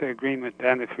NAFTA agreement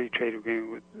and the free trade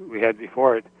agreement we had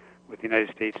before it with the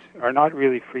United States are not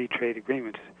really free trade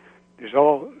agreements. There's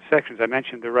all sections. I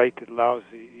mentioned the right that allows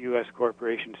the U.S.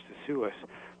 corporations to sue us.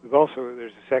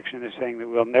 There's a section that's saying that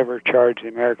we'll never charge the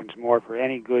Americans more for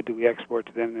any good that we export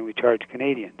to them than we charge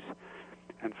Canadians.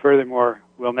 And furthermore,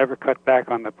 we'll never cut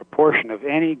back on the proportion of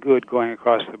any good going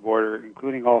across the border,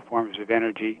 including all forms of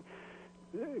energy.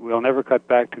 We'll never cut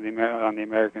back on the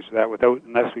Americans for that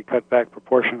unless we cut back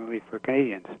proportionally for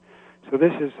Canadians. So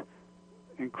this is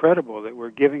incredible that we're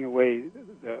giving away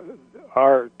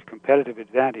our competitive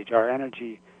advantage, our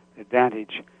energy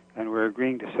advantage, and we're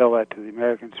agreeing to sell that to the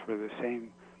Americans for the same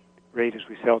rate as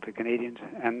we sell to Canadians,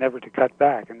 and never to cut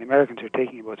back. And the Americans are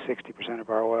taking about 60% of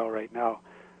our oil right now.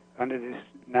 Under this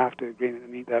NAFTA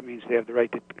agreement, that means they have the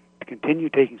right to continue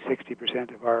taking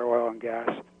 60% of our oil and gas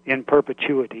in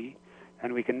perpetuity,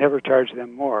 and we can never charge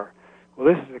them more.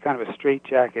 Well, this is a kind of a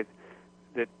straitjacket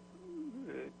that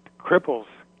cripples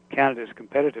Canada's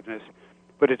competitiveness,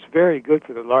 but it's very good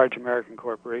for the large American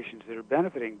corporations that are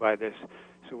benefiting by this.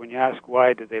 So when you ask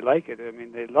why do they like it, I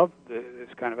mean, they love this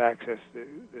kind of access,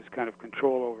 this kind of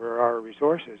control over our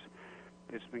resources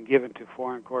that's been given to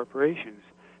foreign corporations.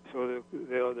 So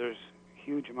there's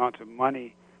huge amounts of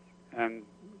money and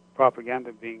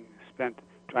propaganda being spent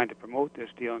trying to promote this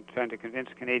deal and trying to convince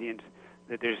Canadians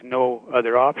that there's no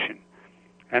other option.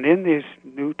 And in these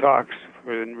new talks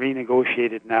for the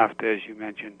renegotiated NAFTA, as you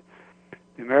mentioned,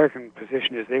 the American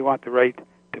position is they want the right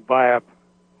to buy up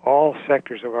all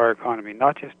sectors of our economy,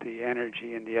 not just the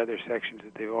energy and the other sections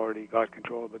that they've already got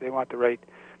control of, but they want the right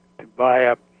to buy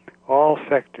up all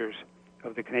sectors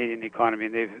of the Canadian economy.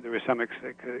 And there were some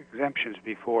exemptions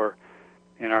before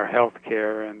in our health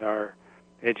care and our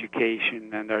education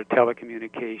and our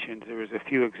telecommunications. There was a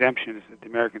few exemptions that the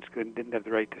Americans didn't have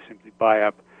the right to simply buy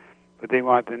up. But they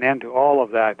want an end to all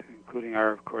of that, including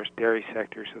our, of course, dairy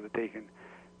sector, so that they can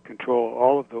control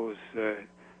all of those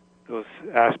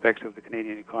aspects of the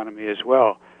Canadian economy as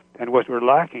well. And what we're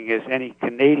lacking is any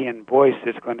Canadian voice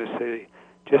that's going to say,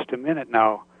 just a minute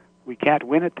now, we can't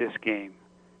win at this game.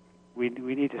 We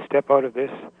need to step out of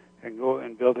this and go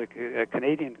and build a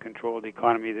Canadian-controlled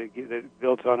economy that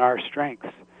builds on our strengths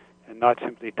and not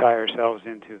simply tie ourselves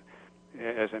into,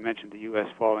 as I mentioned, the U.S.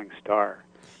 falling star.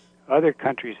 Other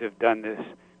countries have done this.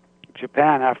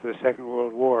 Japan, after the Second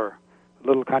World War, a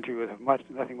little country with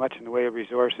nothing much in the way of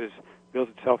resources, built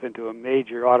itself into a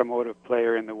major automotive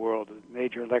player in the world, a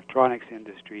major electronics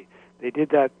industry. They did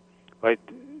that by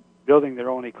building their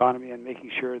own economy and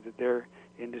making sure that their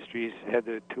industries had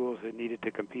the tools they needed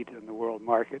to compete in the world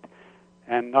market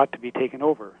and not to be taken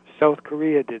over. South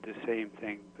Korea did the same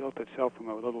thing, built itself from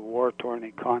a little war-torn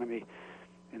economy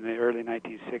in the early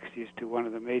 1960s to one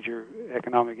of the major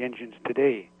economic engines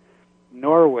today.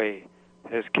 Norway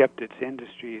has kept its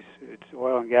industries, its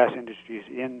oil and gas industries,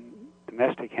 in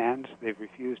domestic hands. They've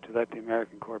refused to let the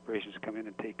American corporations come in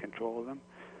and take control of them.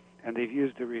 And they've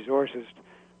used the resources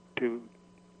to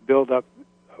build up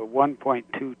a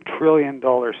 $1.2 trillion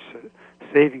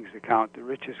savings account, the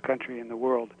richest country in the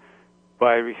world,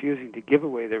 by refusing to give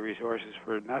away their resources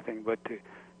for nothing, but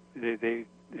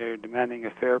they're demanding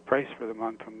a fair price for them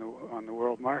on the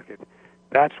world market.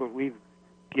 That's what we've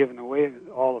given away,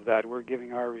 all of that. We're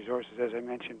giving our resources, as I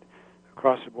mentioned,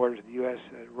 across the border to the U.S.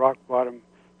 at rock-bottom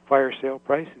fire sale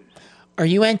prices. Are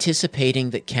you anticipating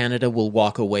that Canada will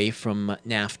walk away from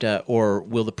NAFTA, or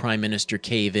will the Prime Minister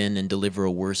cave in and deliver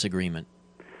a worse agreement?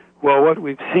 Well, what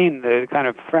we've seen, the kind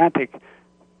of frantic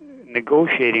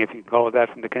negotiating, if you call it that,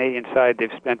 from the Canadian side,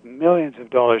 they've spent millions of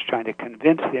dollars trying to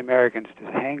convince the Americans to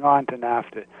hang on to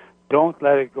NAFTA. Don't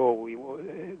let it go.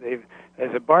 As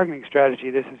a bargaining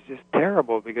strategy, this is just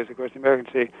terrible because, of course, the Americans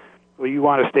say, well, you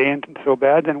want to stay in so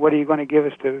bad, then what are you going to give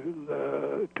us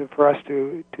for us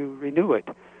to renew it?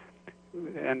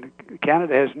 And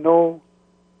Canada has no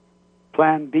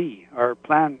plan B. Our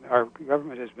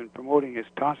government has been promoting is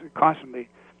constantly,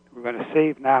 we're going to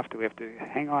save NAFTA. We have to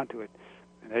hang on to it.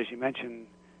 And as you mentioned,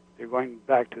 they're going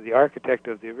back to the architect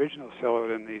of the original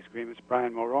sellout in these agreements,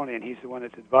 Brian Mulroney, and he's the one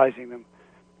that's advising them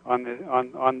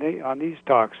on these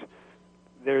talks.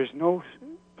 There's no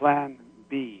plan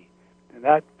B. And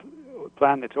that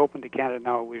plan that's open to Canada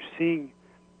now, we're seeing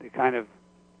the kind of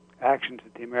actions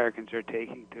that the Americans are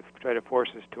taking to try to force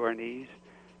us to our knees.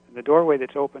 And the doorway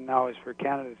that's open now is for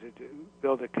Canada to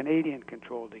build a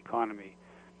Canadian-controlled economy.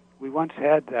 We once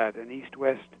had that, an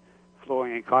east-west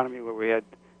flowing economy where we had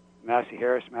Massey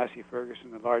Harris, Massey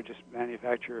Ferguson, the largest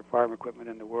manufacturer of farm equipment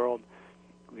in the world.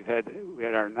 We had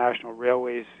our national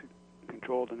railways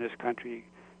controlled in this country,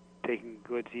 taking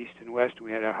goods east and west, and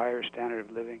we had a higher standard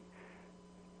of living.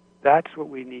 That's what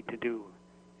we need to do,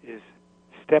 is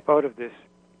step out of this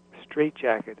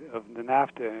straitjacket of the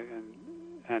NAFTA,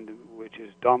 and which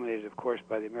is dominated, of course,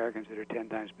 by the Americans that are 10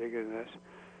 times bigger than us,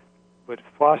 but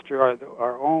foster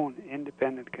our own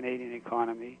independent Canadian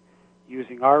economy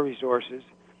using our resources.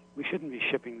 We shouldn't be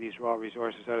shipping these raw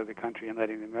resources out of the country and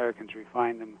letting the Americans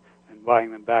refine them and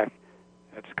buying them back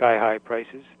at sky-high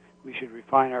prices. We should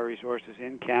refine our resources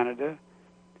in Canada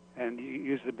and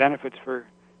use the benefits for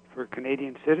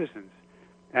Canadian citizens.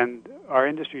 And our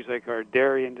industries, like our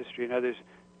dairy industry and others,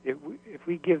 if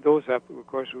we give those up, of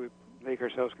course, we make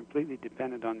ourselves completely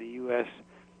dependent on the U.S.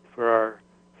 for our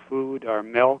food, our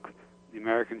milk. The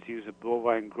Americans use a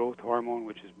bovine growth hormone,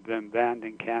 which has been banned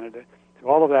in Canada. So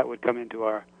all of that would come into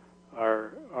our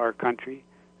country.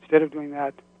 Instead of doing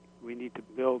that, we need to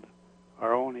build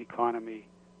our own economy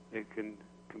that can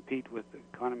compete with the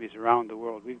economies around the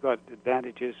world. We've got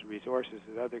advantages, resources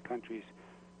that other countries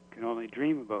can only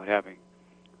dream about having.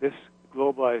 This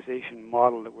globalization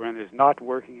model that we're in is not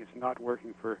working. It's not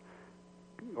working for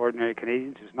ordinary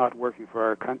Canadians is not working for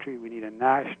our country. We need a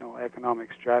national economic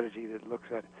strategy that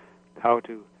looks at how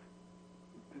to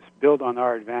build on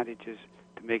our advantages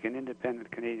to make an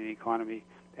independent Canadian economy,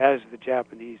 as the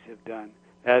Japanese have done,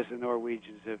 as the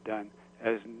Norwegians have done,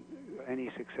 as any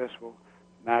successful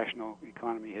national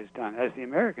economy has done, as the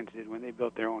Americans did when they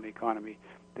built their own economy.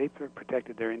 They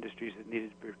protected their industries that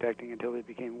needed protecting until they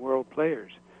became world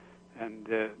players. And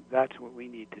that's what we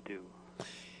need to do.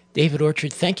 David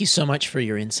Orchard, thank you so much for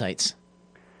your insights.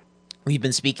 We've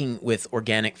been speaking with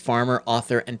organic farmer,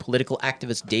 author, and political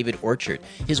activist David Orchard.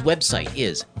 His website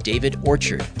is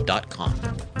davidorchard.com.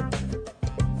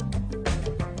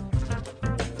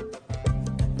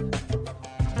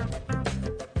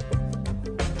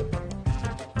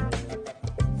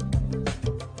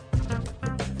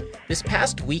 This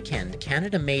past weekend,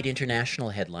 Canada made international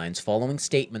headlines following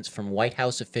statements from White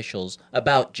House officials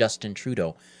about Justin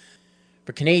Trudeau.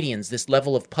 For Canadians, this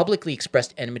level of publicly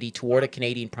expressed enmity toward a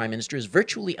Canadian Prime Minister is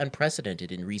virtually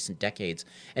unprecedented in recent decades,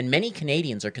 and many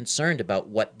Canadians are concerned about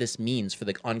what this means for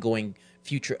the ongoing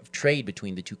future of trade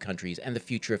between the two countries and the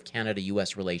future of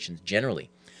Canada-U.S. relations generally.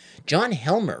 John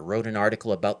Helmer wrote an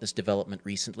article about this development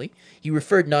recently. He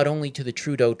referred not only to the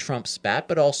Trudeau-Trump spat,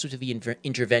 but also to the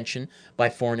intervention by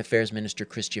Foreign Affairs Minister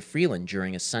Chrystia Freeland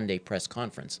during a Sunday press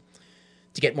conference.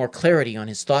 To get more clarity on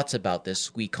his thoughts about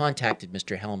this, we contacted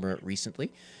Mr. Helmer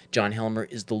recently. John Helmer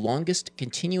is the longest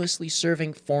continuously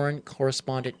serving foreign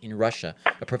correspondent in Russia,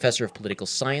 a professor of political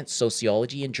science,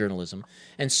 sociology, and journalism,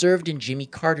 and served in Jimmy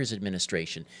Carter's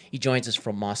administration. He joins us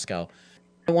from Moscow.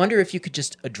 I wonder if you could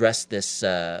just address this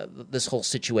this whole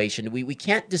situation. We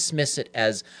can't dismiss it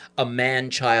as a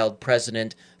man-child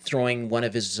president throwing one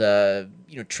of his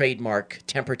trademark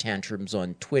temper tantrums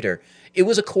on Twitter. It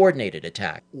was a coordinated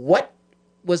attack. What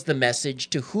was the message?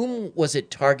 To whom was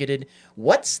it targeted?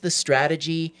 What's the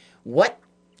strategy? What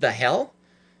the hell?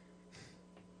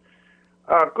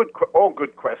 All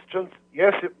good questions.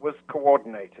 Yes, it was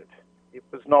coordinated. It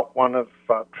was not one of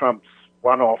Trump's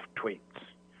one-off tweets.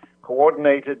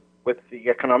 Coordinated with the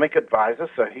economic advisor,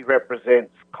 so he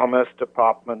represents Commerce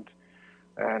Department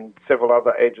and several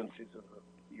other agencies of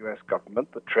the U.S.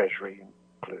 government, the Treasury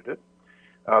included.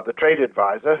 The trade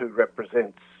advisor, who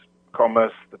represents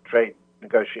Commerce, the trade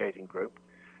negotiating group,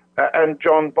 and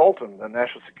John Bolton, the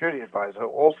national security advisor, who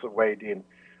also weighed in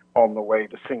on the way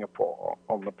to Singapore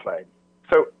on the plane.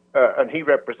 So, and he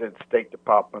represents State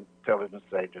Department, intelligence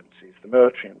agencies, the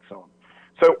military, and so on.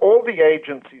 So all the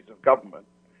agencies of government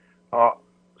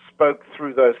spoke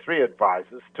through those three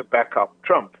advisors to back up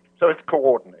Trump. So it's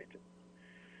coordinated.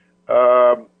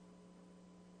 That's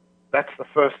the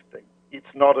first thing.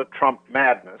 It's not a Trump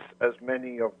madness, as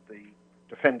many of the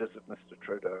defenders of Mr.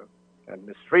 Trudeau and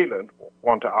Ms. Freeland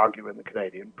want to argue in the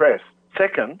Canadian press.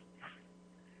 Second,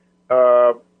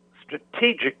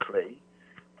 strategically,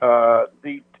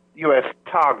 the U.S.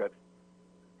 target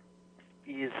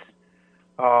is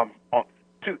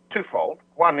twofold.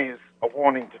 One is a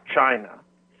warning to China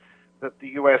that the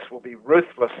U.S. will be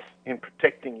ruthless in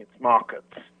protecting its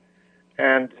markets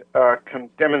and can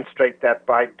demonstrate that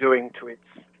by doing to its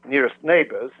nearest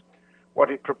neighbors what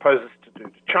it proposes to do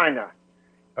to China,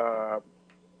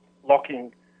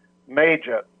 locking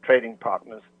major trading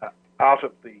partners out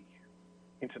of the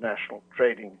international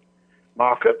trading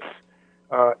markets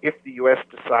if the U.S.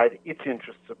 decide its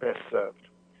interests are best served.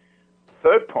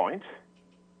 Third point,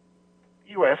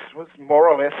 the U.S. was more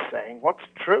or less saying what's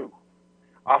true.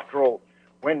 After all,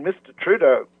 when Mr.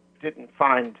 Trudeau didn't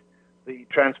find the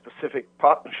Trans-Pacific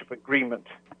Partnership Agreement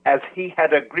as he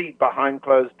had agreed behind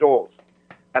closed doors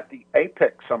at the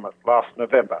APEC summit last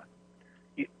November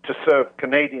to serve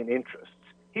Canadian interests,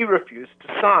 he refused to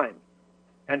sign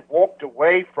and walked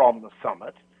away from the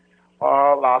summit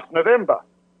last November.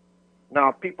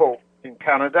 Now, people in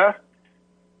Canada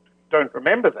don't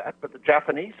remember that, but the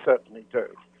Japanese certainly do.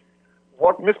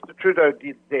 What Mr. Trudeau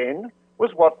did then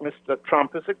was what Mr.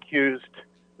 Trump has accused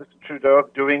Mr. Trudeau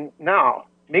of doing now.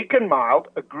 Meek and mild,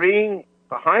 agreeing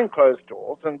behind closed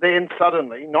doors, and then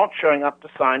suddenly not showing up to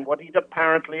sign what he'd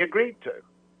apparently agreed to.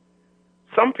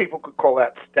 Some people could call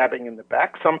that stabbing in the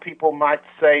back. Some people might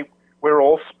say we're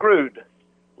all screwed,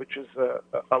 which is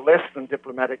a less than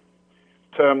diplomatic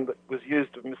term that was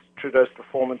used of Mr. Trudeau's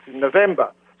performance in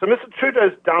November. So Mr.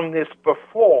 Trudeau's done this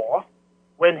before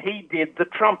when he did the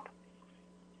Trump.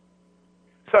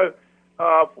 So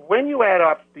when you add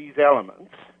up these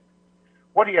elements,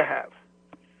 what do you have?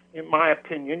 In my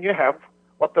opinion, you have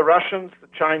what the Russians, the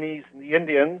Chinese, and the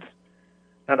Indians,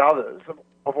 and others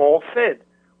have all said.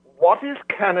 What is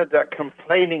Canada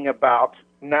complaining about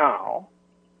now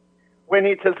when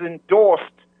it has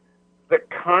endorsed the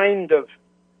kind of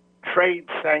trade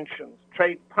sanctions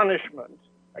trade punishment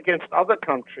against other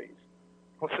countries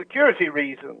for security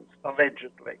reasons,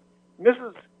 allegedly.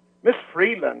 Miss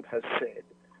Freeland has said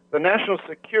the national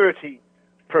security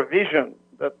provision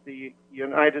that the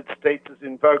United States has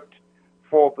invoked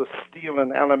for the steel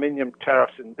and aluminium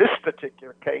tariffs in this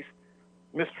particular case,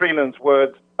 Miss Freeland's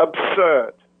words,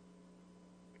 absurd.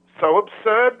 So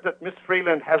absurd that Miss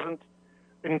Freeland hasn't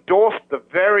endorsed the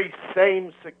very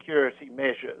same security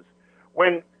measures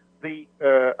when the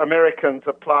Americans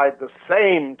applied the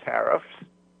same tariffs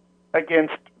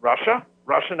against Russia,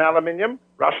 Russian aluminium,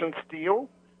 Russian steel,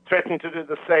 threatened to do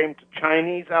the same to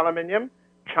Chinese aluminium,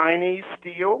 Chinese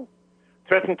steel,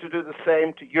 threatened to do the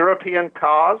same to European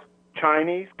cars,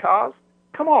 Chinese cars.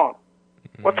 Come on.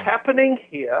 What's happening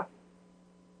here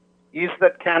is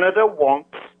that Canada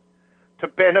wants to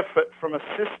benefit from a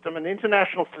system, an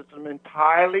international system,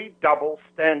 entirely double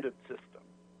standard system,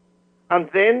 and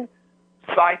then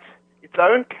cite its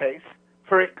own case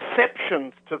for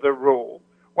exceptions to the rule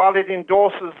while it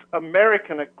endorses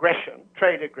American aggression,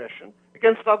 trade aggression,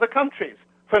 against other countries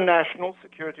for national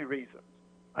security reasons.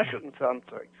 I shouldn't sound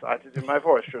so excited in my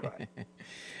voice, should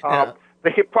I? The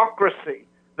hypocrisy,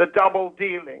 the double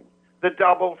dealing, the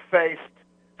double-faced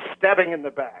stabbing in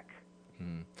the back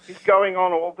is going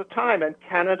on all the time, and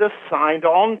Canada signed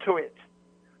on to it.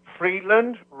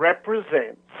 Freeland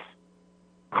represents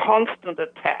constant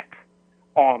attack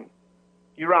on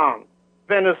Iran,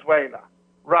 Venezuela,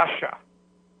 Russia,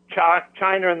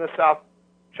 China in the South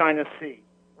China Sea.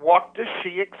 What does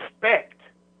she expect?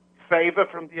 Favor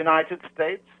from the United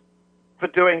States for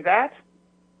doing that?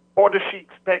 Or does she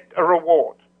expect a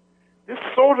reward? This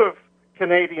sort of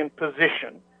Canadian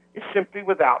position is simply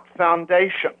without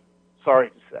foundation, sorry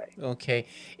to say. Okay.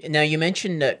 Now, you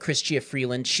mentioned Chrystia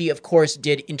Freeland. She, of course,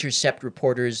 did intercept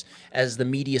reporters as the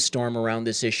media storm around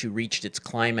this issue reached its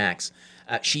climax.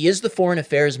 She is the foreign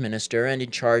affairs minister and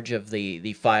in charge of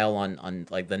the file on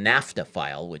like the NAFTA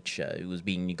file, which was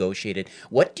being negotiated.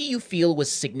 What do you feel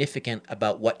was significant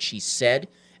about what she said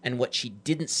and what she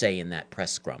didn't say in that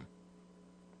press scrum?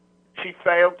 She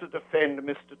failed to defend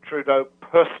Mr. Trudeau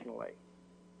personally.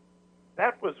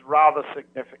 That was rather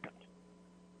significant.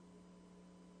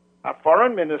 A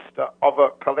foreign minister of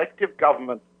a collective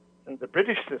government in the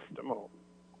British system or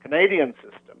Canadian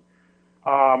system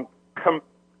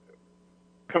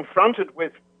confronted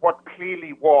with what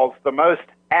clearly was the most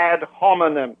ad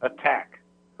hominem attack,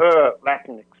 her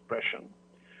Latin expression,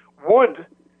 would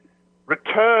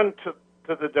return to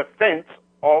the defense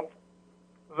of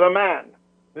the man,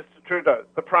 Mr. Trudeau,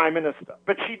 the Prime Minister.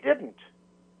 But she didn't.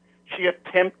 She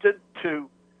attempted to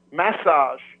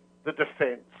massage the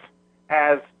defense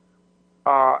as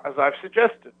I've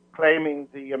suggested, claiming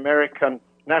the American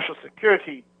national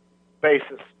security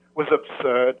basis was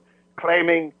absurd,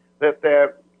 claiming that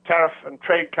their tariff and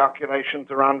trade calculations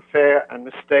are unfair and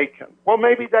mistaken. Well,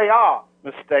 maybe they are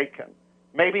mistaken.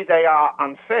 Maybe they are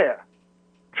unfair.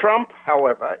 Trump,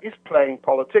 however, is playing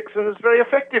politics and is very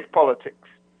effective politics.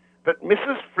 But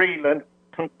Mrs. Freeland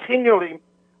continually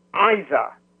either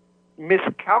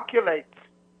miscalculates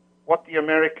what the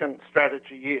American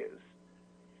strategy is,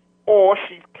 or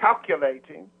she's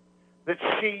calculating that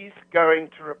she's going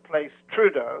to replace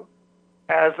Trudeau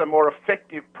as a more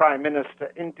effective prime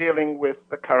minister in dealing with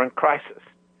the current crisis.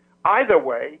 Either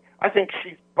way, I think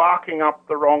she's barking up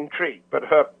the wrong tree. But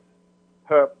her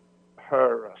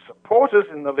supporters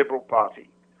in the Liberal Party,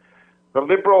 the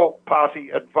Liberal Party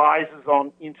advisors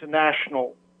on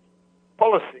international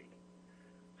policy,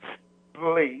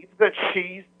 believe that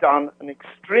she's done an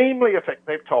extremely effective,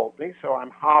 they've told me, so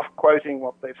I'm half quoting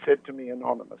what they've said to me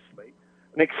anonymously,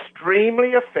 an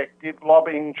extremely effective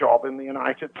lobbying job in the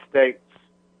United States.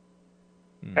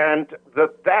 And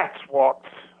that's what,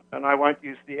 and I won't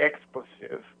use the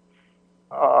expletive,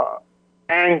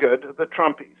 angered the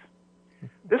Trumpies.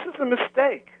 This is a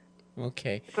mistake.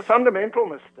 Okay. It's a fundamental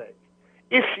mistake.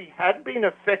 If she had been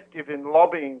effective in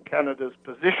lobbying Canada's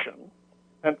position,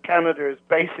 and Canada is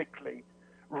basically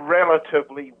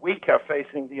relatively weaker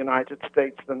facing the United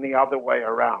States than the other way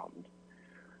around,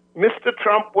 Mr.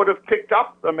 Trump would have picked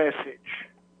up the message.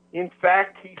 In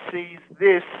fact, he sees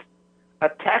this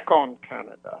attack on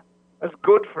Canada as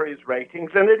good for his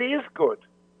ratings, and it is good.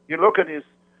 You look at his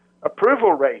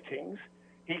approval ratings,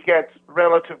 he gets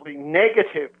relatively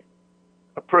negative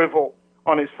approval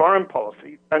on his foreign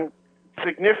policy and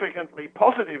significantly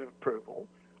positive approval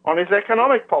on his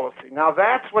economic policy. Now,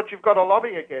 that's what you've got to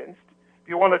lobby against if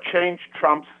you want to change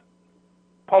Trump's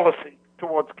policy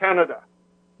towards Canada.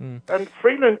 And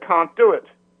Freeland can't do it.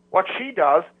 What she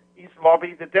does is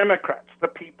lobby the Democrats, the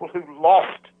people who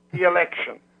lost the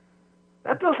election.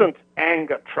 That doesn't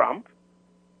anger Trump.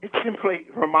 It simply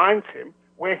reminds him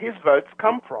where his votes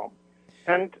come from.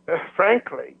 And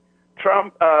frankly,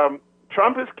 Trump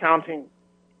is counting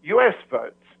U.S.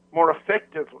 votes more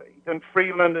effectively than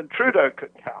Freeland and Trudeau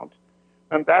could count.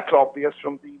 And that's obvious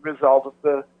from the result of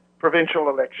the provincial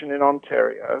election in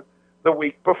Ontario the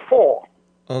week before.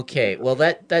 Okay, well,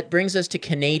 that brings us to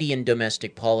Canadian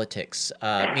domestic politics.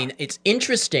 I mean, it's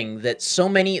interesting that so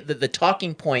many the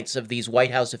talking points of these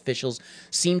White House officials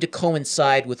seem to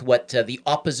coincide with what the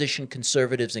opposition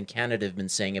Conservatives in Canada have been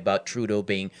saying about Trudeau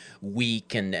being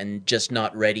weak and just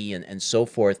not ready and so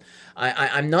forth.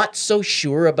 I'm not so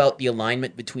sure about the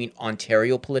alignment between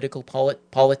Ontario political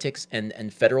politics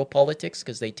and federal politics,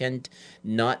 because they tend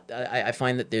not. I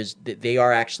find that they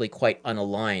are actually quite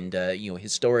unaligned,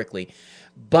 historically.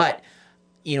 But,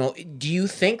 do you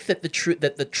think that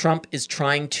the Trump is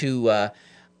trying to,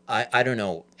 I don't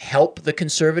know, help the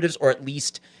Conservatives, or at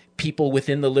least people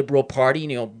within the Liberal Party,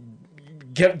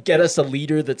 get us a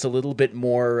leader that's a little bit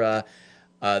more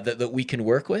that we can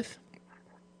work with?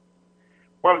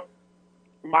 Well,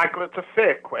 Michael, it's a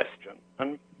fair question,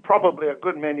 and probably a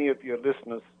good many of your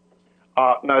listeners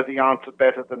know the answer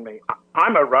better than me.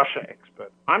 I'm a Russia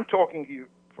expert. I'm talking to you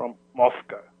from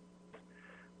Moscow.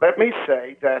 Let me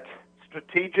say that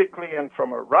strategically and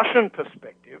from a Russian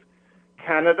perspective,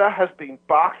 Canada has been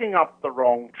barking up the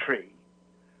wrong tree,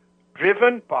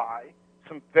 driven by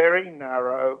some very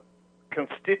narrow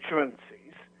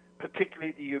constituencies,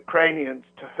 particularly the Ukrainians,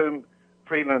 to whom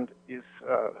Freeland is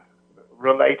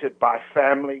related by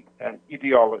family and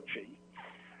ideology,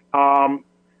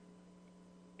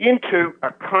 into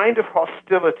a kind of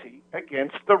hostility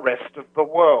against the rest of the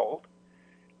world,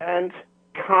 and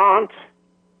can't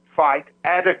fight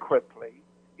adequately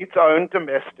its own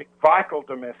vital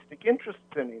domestic interests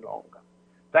any longer.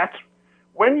 That's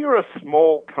when you're a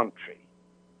small country,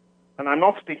 and I'm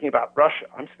not speaking about Russia,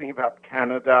 I'm speaking about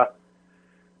Canada,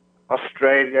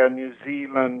 Australia, New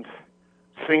Zealand,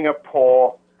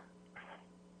 Singapore,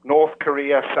 North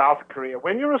Korea, South Korea.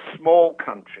 When you're a small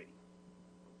country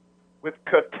with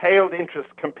curtailed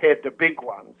interests compared to big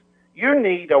ones, you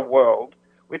need a world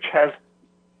which has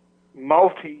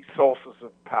multi-sources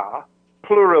of power,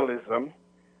 pluralism,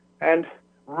 and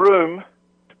room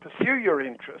to pursue your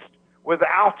interest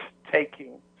without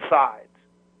taking sides.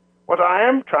 What I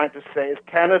am trying to say is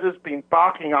Canada's been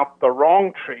barking up the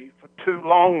wrong tree for too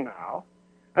long now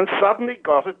and suddenly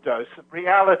got a dose of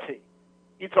reality.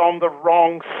 It's on the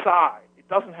wrong side. It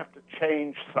doesn't have to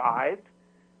change sides,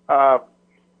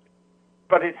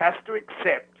 but it has to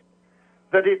accept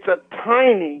that it's a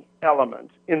tiny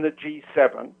element in the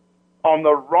G7 on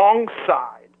the wrong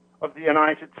side of the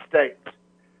United States.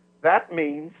 That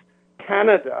means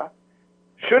Canada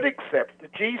should accept the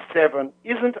G7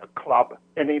 isn't a club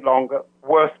any longer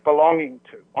worth belonging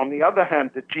to. On the other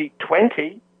hand, the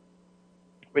G20,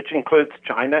 which includes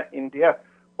China, India,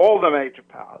 all the major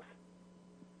powers,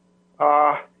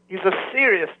 is a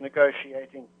serious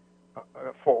negotiating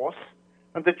force,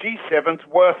 and the G7's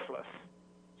worthless.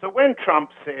 So when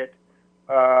Trump said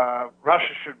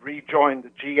Russia should rejoin the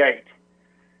G8,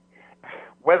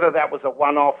 whether that was a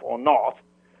one-off or not,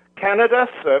 Canada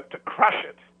served to crush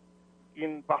it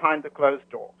in behind the closed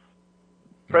doors.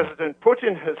 President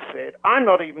Putin has said, I'm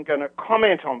not even going to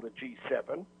comment on the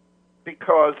G7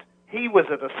 because he was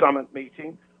at a summit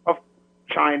meeting of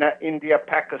China, India,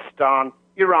 Pakistan,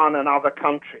 Iran, and other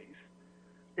countries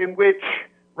in which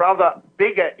rather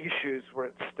bigger issues were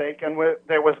at stake and where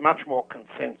there was much more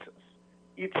consensus.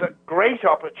 It's a great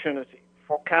opportunity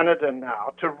for Canada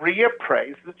now to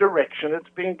reappraise the direction it's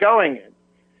been going in.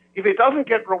 If it doesn't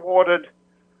get rewarded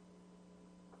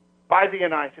by the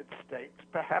United States,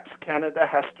 perhaps Canada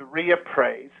has to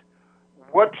reappraise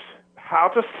how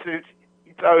to suit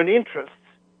its own interests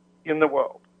in the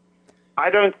world. I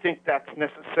don't think that's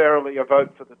necessarily a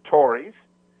vote for the Tories.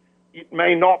 It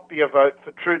may not be a vote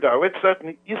for Trudeau. It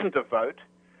certainly isn't a vote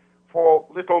for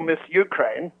Little Miss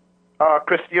Ukraine,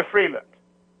 Chrystia Freeland.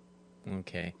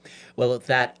 Okay. Well, with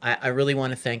that, I really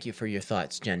want to thank you for your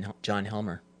thoughts, John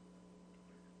Helmer.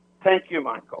 Thank you,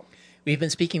 Michael. We've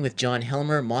been speaking with John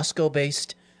Helmer,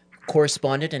 Moscow-based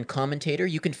correspondent and commentator.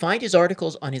 You can find his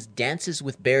articles on his Dances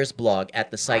with Bears blog at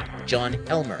the site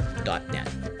johnhelmer.net.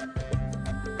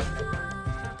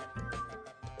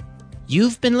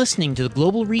 You've been listening to the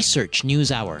Global Research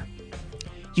News Hour.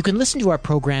 You can listen to our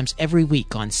programs every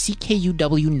week on CKUW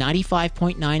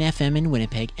 95.9 FM in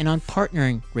Winnipeg and on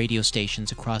partnering radio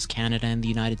stations across Canada and the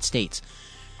United States.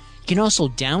 You can also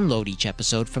download each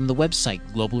episode from the website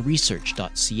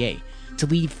globalresearch.ca. To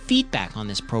leave feedback on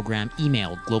this program,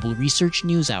 email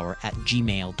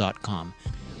globalresearchnewshour@gmail.com.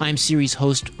 I'm series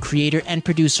host, creator, and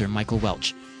producer Michael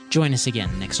Welch. Join us again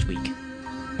next week.